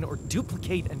pain or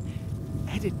duplicate and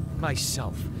edit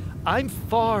myself. I'm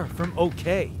far from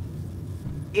okay.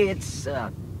 It's,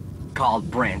 called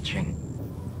branching.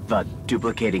 The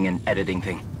duplicating and editing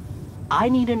thing. I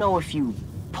need to know if you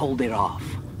pulled it off.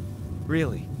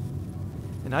 Really?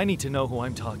 And I need to know who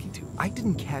I'm talking to. I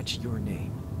didn't catch your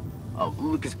name. Oh,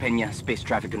 Lucas Pena, Space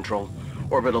Traffic Control,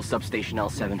 Orbital Substation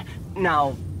L7.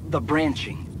 Now, the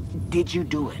branching. Did you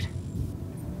do it?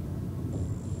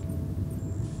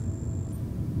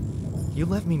 You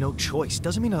left me no choice.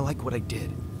 Doesn't mean I like what I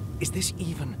did. Is this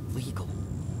even legal?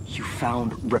 You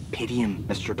found Rapidium,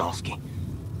 Mr. Dalsky.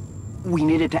 We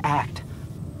needed to act.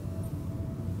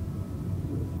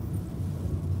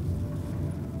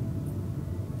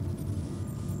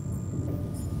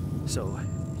 So,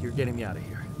 you're getting me out of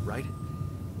here, right?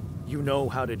 You know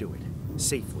how to do it.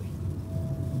 Safely.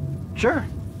 Sure.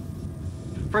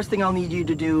 First thing I'll need you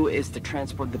to do is to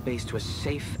transport the base to a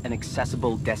safe and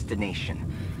accessible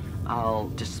destination. I'll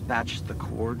dispatch the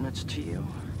coordinates to you.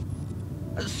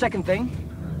 Second thing,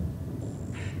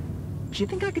 do you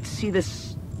think I could see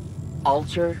this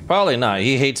altar? Probably not.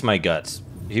 He hates my guts.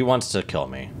 He wants to kill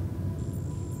me.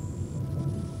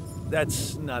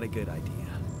 That's not a good idea.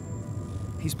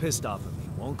 He's pissed off at me,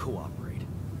 won't cooperate.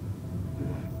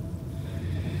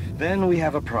 Then we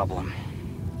have a problem.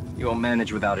 You won't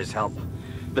manage without his help.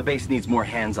 The base needs more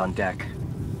hands on deck.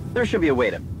 There should be a way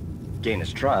to gain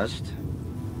his trust.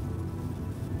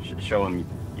 Show him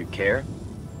you care,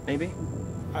 maybe?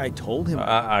 I told him.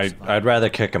 I'd rather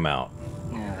kick him out.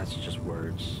 Yeah, that's just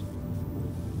words.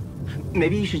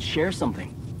 Maybe you should share something.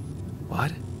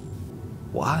 What?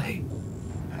 Why?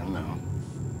 I don't know.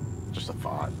 Just a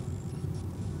thought.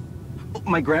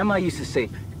 My grandma used to say,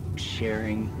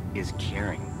 sharing is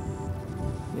caring.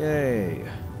 Yay.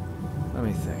 Let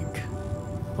me think.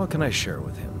 What can I share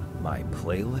with him? My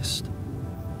playlist?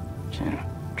 Yeah,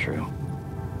 true.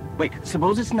 Wait,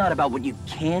 suppose it's not about what you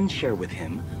can share with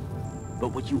him, but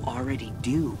what you already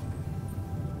do.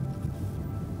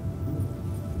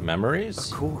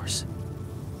 Memories? Of course.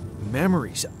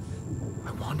 Memories.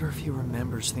 I wonder if he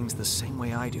remembers things the same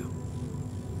way I do.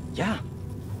 Yeah.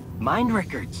 Mind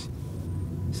records.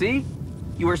 See?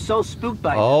 You were so spooked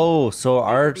by Oh, so Could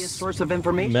our be a source of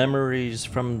information. memories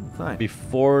from Fine.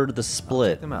 before the Check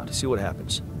split them out to see what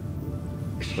happens.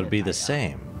 would be the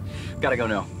same. Gotta go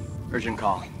now. Urgent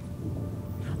call.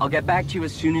 I'll get back to you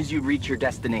as soon as you reach your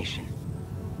destination.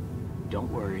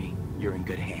 Don't worry, you're in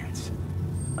good hands.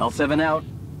 L7 out.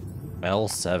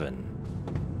 L7.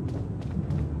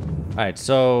 Alright,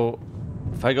 so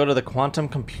if I go to the quantum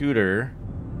computer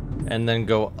and then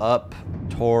go up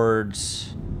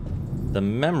towards the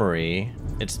memory,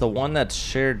 it's the one that's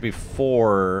shared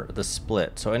before the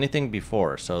split. So anything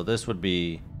before. So this would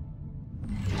be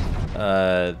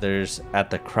there's at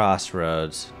the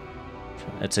crossroads.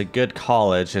 It's a good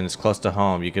college and it's close to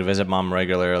home. You can visit mom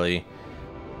regularly.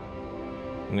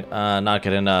 Not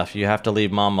good enough. You have to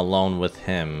leave mom alone with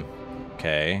him.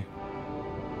 Okay.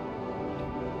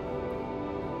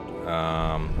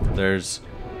 There's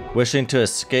wishing to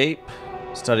escape,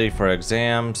 study for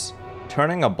exams,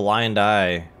 turning a blind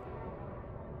eye,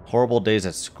 horrible days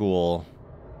at school.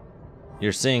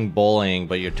 You're seeing bullying,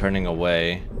 but you're turning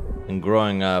away. And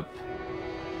growing up,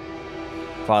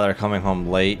 father coming home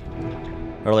late,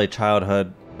 early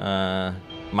childhood,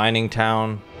 mining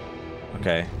town.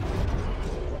 Okay.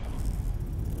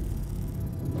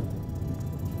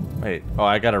 Wait, oh,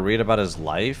 I gotta read about his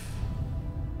life?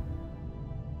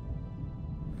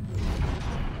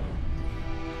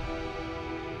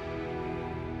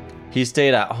 He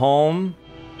stayed at home,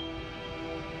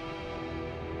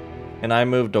 and I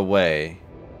moved away.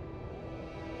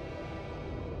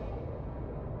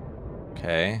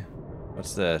 Okay,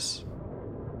 what's this?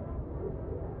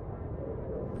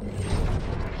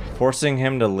 Forcing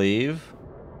him to leave?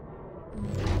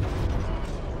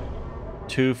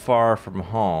 Too far from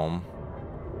home.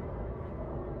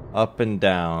 Up and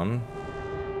down.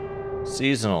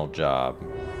 Seasonal job.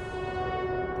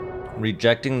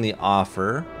 Rejecting the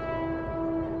offer.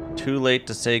 Too late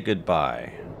to say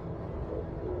goodbye.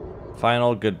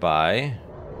 Final goodbye.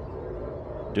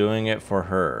 Doing it for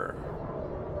her.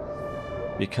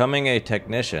 Becoming a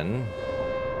technician.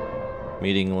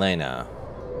 Meeting Lena.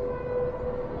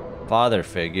 Father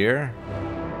figure.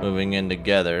 Moving in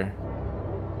together.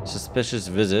 Suspicious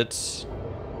visits.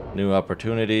 New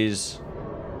opportunities.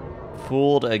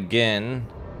 Fooled again.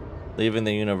 Leaving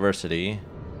the university.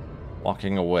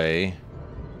 Walking away.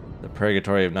 The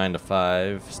purgatory of 9 to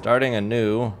 5. Starting a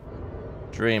new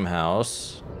dream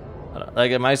house.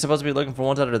 Like, am I supposed to be looking for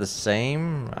ones that are the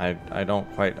same? I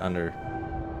don't quite under.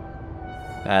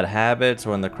 Bad habits,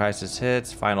 when the crisis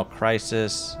hits. Final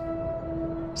crisis.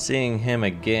 Seeing him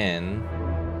again.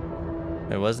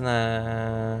 Wait, wasn't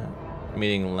that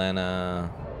meeting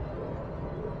Lena?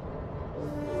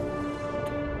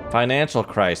 Financial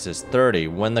crisis 30.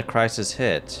 When the crisis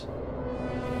hit.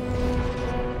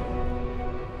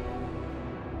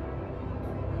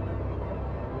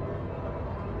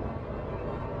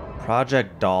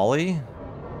 Project Dolly?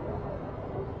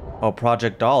 Oh,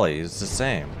 Project Dolly is the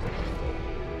same.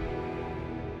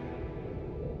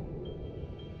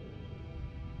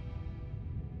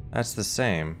 That's the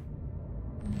same.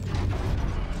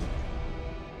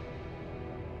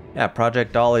 Yeah,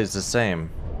 Project Dolly is the same.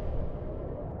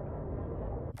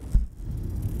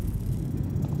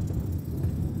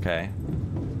 Okay.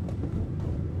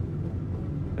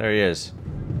 There he is.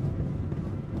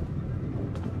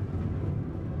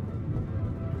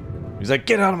 He's like,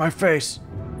 get out of my face!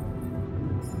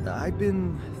 I've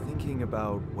been thinking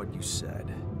about what you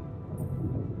said.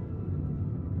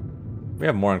 We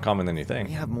have more in common than you think.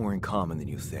 We have more in common than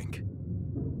you think.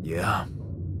 Yeah?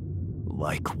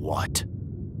 Like what?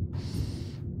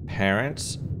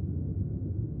 Parents?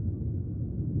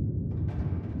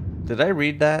 Did I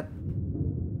read that?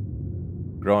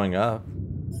 Growing up.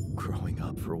 Growing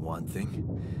up, for one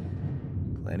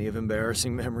thing. Plenty of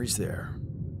embarrassing memories there.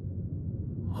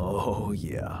 Oh,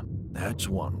 yeah. That's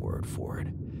one word for it.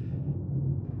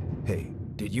 Hey,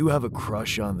 did you have a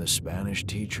crush on the Spanish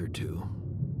teacher, too?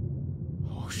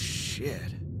 Oh,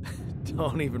 shit.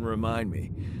 Don't even remind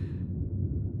me.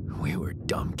 We were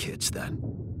dumb kids then.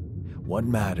 What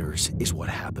matters is what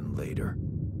happened later.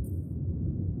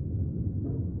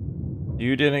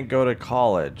 You didn't go to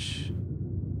college.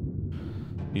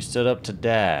 You stood up to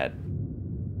Dad.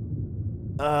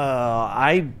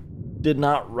 I did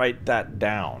not write that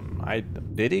down.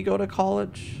 Did he go to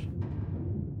college?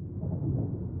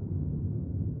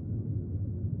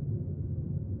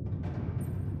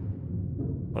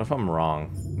 What if I'm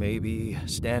wrong? Maybe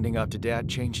standing up to Dad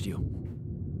changed you.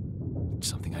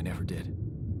 Something I never did.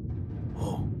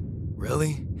 Oh,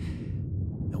 really?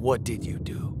 And what did you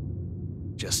do?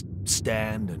 Just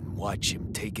stand and watch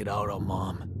him take it out on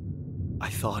Mom? I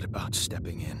thought about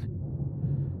stepping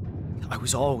in. I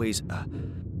was always a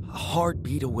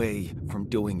heartbeat away from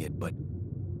doing it, but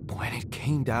when it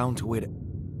came down to it,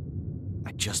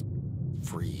 I'd just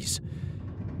freeze.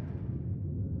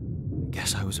 I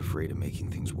guess I was afraid of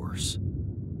making things worse.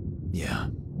 Yeah,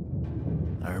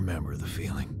 I remember the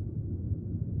feeling.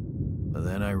 But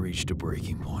then I reached a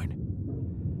breaking point.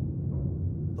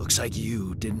 Looks like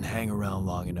you didn't hang around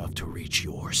long enough to reach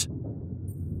yours.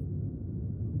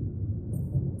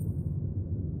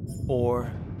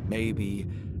 Or maybe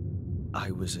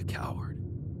I was a coward.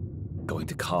 Going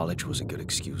to college was a good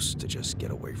excuse to just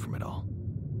get away from it all.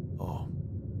 Oh,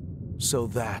 So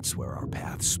that's where our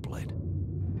paths split.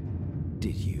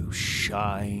 Did you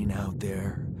shine out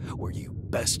there? Were you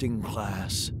best in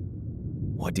class?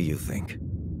 What do you think?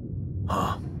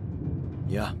 Huh?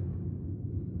 Yeah.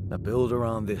 I build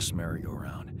around this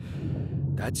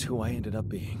merry-go-round. That's who I ended up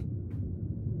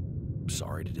being.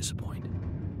 Sorry to disappoint.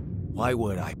 Why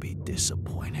would I be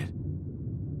disappointed?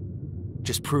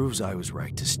 Just proves I was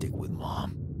right to stick with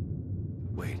Mom.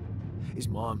 Wait,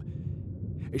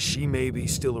 is she maybe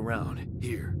still around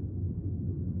here?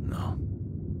 No.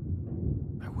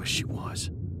 I wish she was.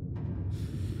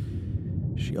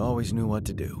 She always knew what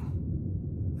to do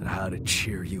and how to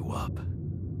cheer you up.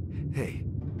 Hey,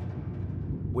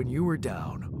 when you were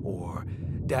down, or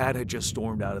Dad had just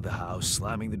stormed out of the house,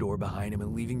 slamming the door behind him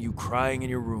and leaving you crying in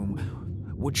your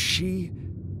room, would she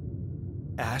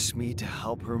ask me to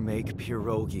help her make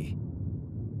pierogi?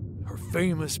 Her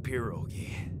famous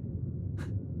pierogi.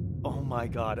 Oh my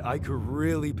God, I could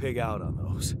really pig out on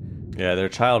those. Yeah, their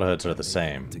childhoods are the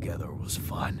same. Together was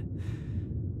fun.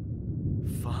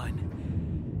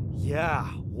 Fun. Yeah,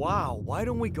 wow, why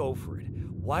don't we go for it?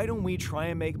 Why don't we try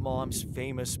and make Mom's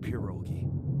famous pierogi?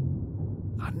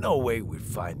 No way we'd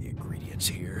find the ingredients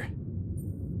here.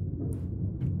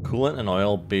 Coolant and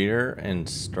oil, beer and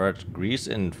starch, grease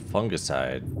and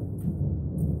fungicide.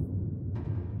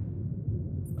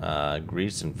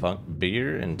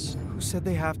 Beer and... Who said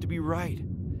they have to be right?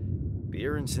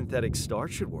 Beer and synthetic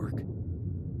starch should work.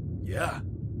 Yeah.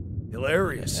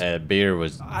 Hilarious. Beer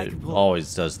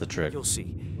always does the trick. You'll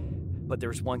see. But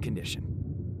there's one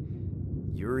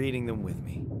condition. You're eating them with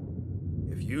me.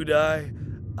 If you die,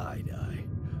 I die.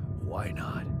 Why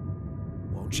not?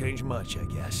 Won't change much, I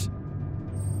guess.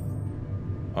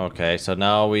 Okay, so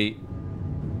now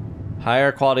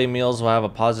higher quality meals will have a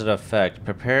positive effect.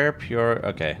 Prepare pure...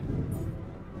 Okay.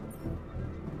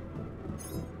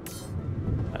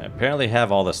 I apparently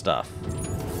have all the stuff.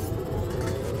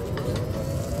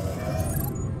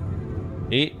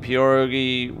 Eat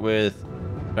pierogi with...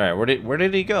 Alright, where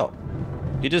did he go?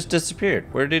 He just disappeared.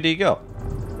 Where did he go?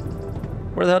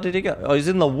 Where the hell did he go? Oh, he's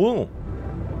in the womb.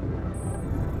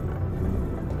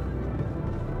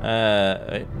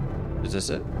 Wait, is this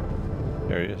it?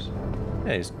 There he is.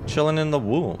 Yeah, he's chilling in the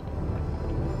womb.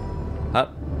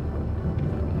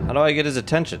 How do I get his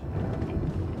attention?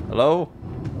 Hello?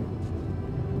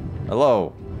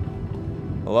 Hello?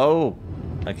 Hello?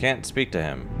 I can't speak to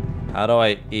him. How do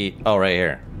I eat? Oh, right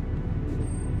here.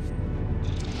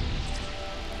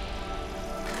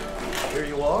 Here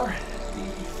you are, the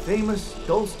famous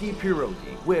Dolsky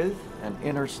pierogi with an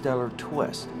interstellar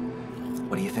twist.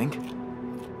 What do you think?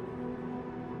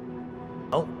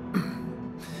 Oh,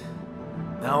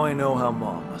 now I know how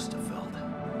Mom must have felt.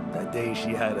 That day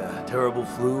she had a terrible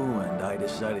flu and I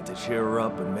decided to cheer her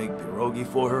up and make pierogi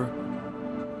for her.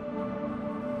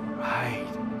 Right,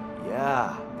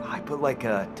 yeah. I put like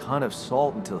a ton of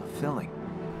salt into the filling.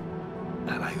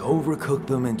 And I overcooked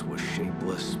them into a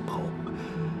shapeless pulp.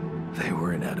 They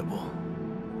were inedible.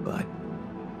 But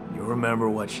you remember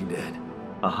what she did?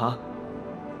 Uh-huh.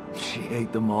 She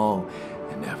ate them all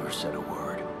and never said a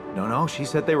word. No, she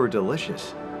said they were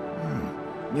delicious.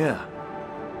 Yeah.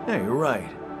 Yeah, you're right.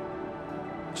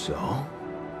 So,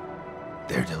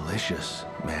 they're delicious,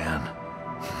 man.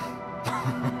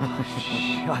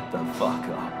 Shut the fuck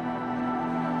up.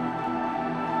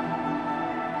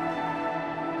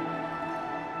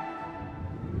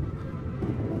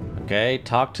 Okay,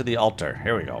 talk to the altar.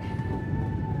 Here we go.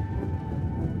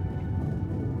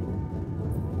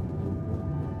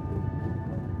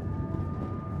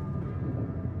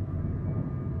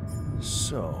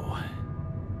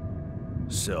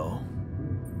 So.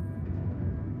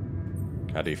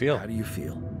 How do you feel? How do you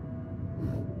feel?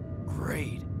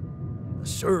 Great. A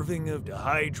serving of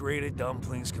dehydrated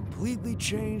dumplings completely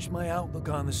changed my outlook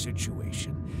on the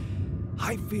situation.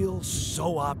 I feel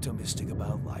so optimistic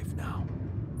about life now.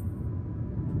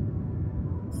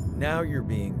 Now you're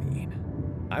being mean.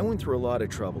 I went through a lot of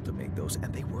trouble to make those,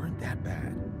 and they weren't that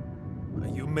bad.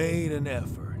 You made an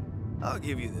effort. I'll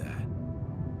give you that.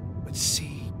 But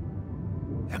see,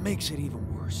 that makes it even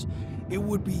worse. It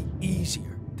would be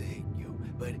easier to hate you,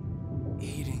 but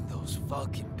eating those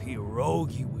fucking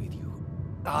pierogi with you,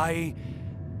 I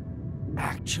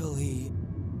actually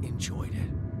enjoyed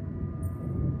it.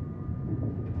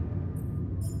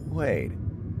 Wait,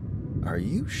 are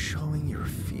you showing your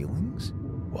feelings?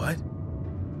 What?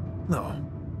 No.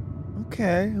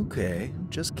 Okay. I'm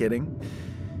just kidding.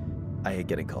 I hate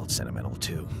getting called sentimental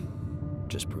too.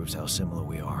 Just proves how similar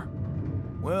we are.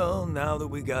 Well, now that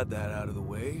we got that out of the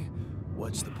way,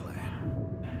 what's the plan?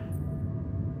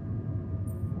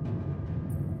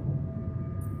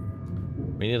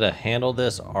 We need to handle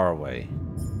this our way.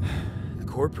 The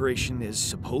corporation is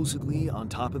supposedly on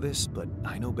top of this, but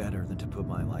I know better than to put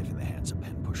my life in the hands of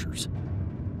pen pushers.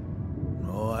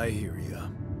 Oh, I hear ya.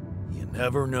 You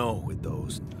never know with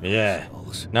those. Yeah.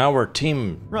 Cells. Now we're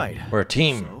team. Right. We're a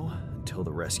team. So, until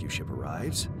the rescue ship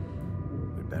arrives,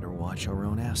 we'd better watch our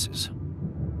own asses.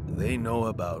 Do they know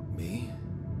about me?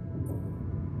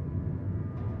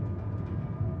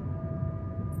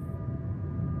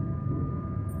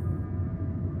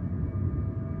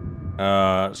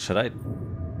 Should I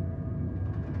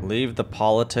leave the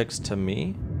politics to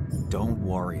me? Don't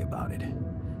worry about it.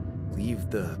 Leave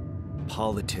the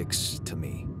politics to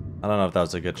me. I don't know if that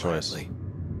was a good choice. Gladly.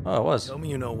 Oh, it was. Tell me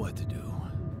you know what to do.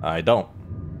 I don't.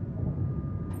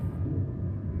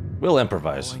 We'll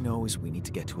improvise. All I know is we need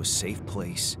to get to a safe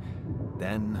place.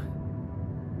 Then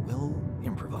we'll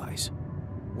improvise.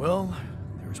 Well,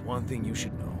 there's one thing you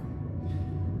should know.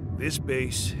 This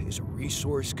base is a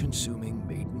resource-consuming,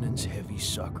 maintenance-heavy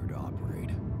sucker to operate.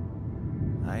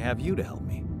 I have you to help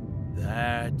me.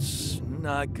 That's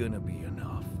not gonna be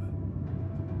enough.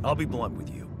 I'll be blunt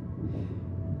with you.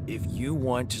 If you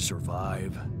want to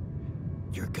survive,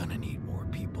 you're gonna need more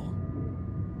people.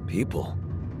 People?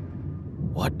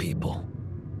 What people?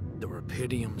 The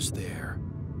Rapidium's there.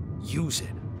 Use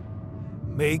it.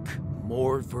 Make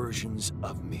more versions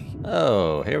of me.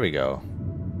 Oh, here we go.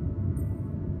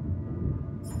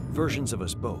 Versions of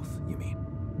us both, you mean?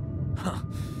 Huh.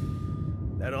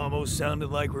 That almost sounded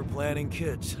like we're planning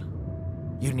kids.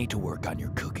 You need to work on your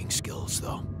cooking skills,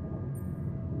 though.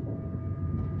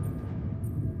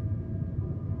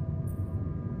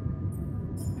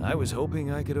 I was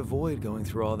hoping I could avoid going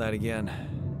through all that again.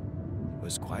 It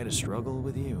was quite a struggle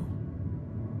with you.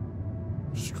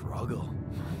 Struggle.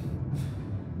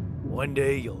 One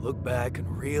day you'll look back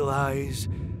and realize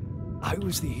I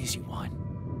was the easy one.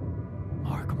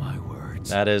 Mark my words.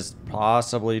 That is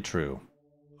possibly true.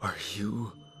 Are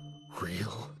you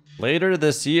real? Later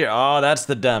this year. Oh, that's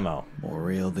the demo. More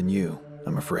real than you,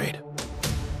 I'm afraid.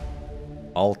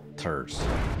 Alters.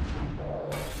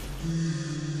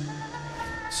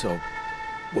 So,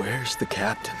 where's the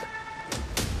captain?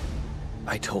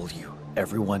 I told you,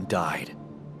 everyone died.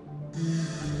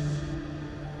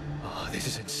 Oh, this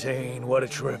is insane. What a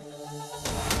trip.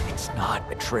 It's not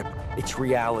a trip, it's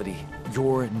reality.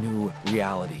 Your new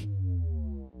reality.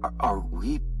 Are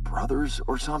we brothers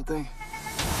or something?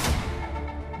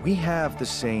 We have the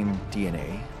same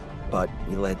DNA, but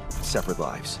we led separate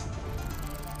lives.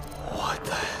 What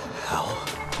the hell?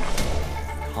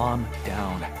 Calm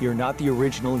down. You're not the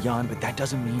original Jan, but that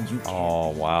doesn't mean you can't.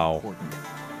 Oh, wow. Important.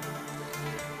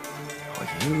 Well,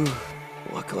 you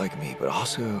look like me, but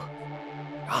also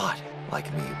not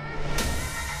like me.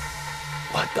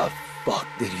 What the fuck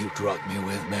did you drug me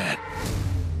with, man?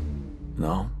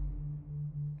 No,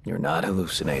 you're not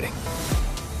hallucinating.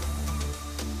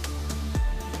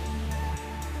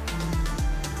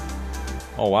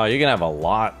 Oh, wow. You can have a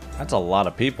lot. That's a lot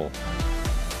of people.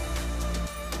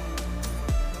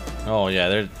 Oh,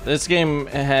 yeah. This game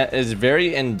is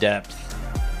very in-depth.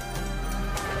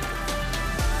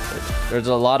 There's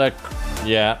a lot of...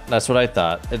 Yeah, that's what I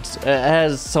thought. It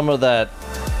has some of that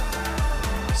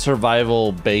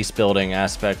survival base building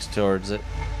aspects towards it.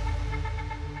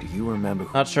 Do you remember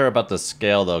who Not sure about the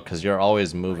scale, though, because you're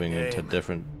always moving into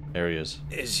different areas.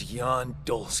 Is Jan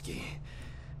Dolsky.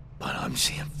 But I'm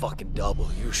seeing fucking double.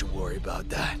 You should worry about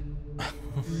that.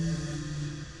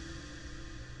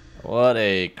 What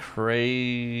a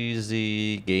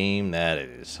crazy game that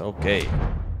is. Okay.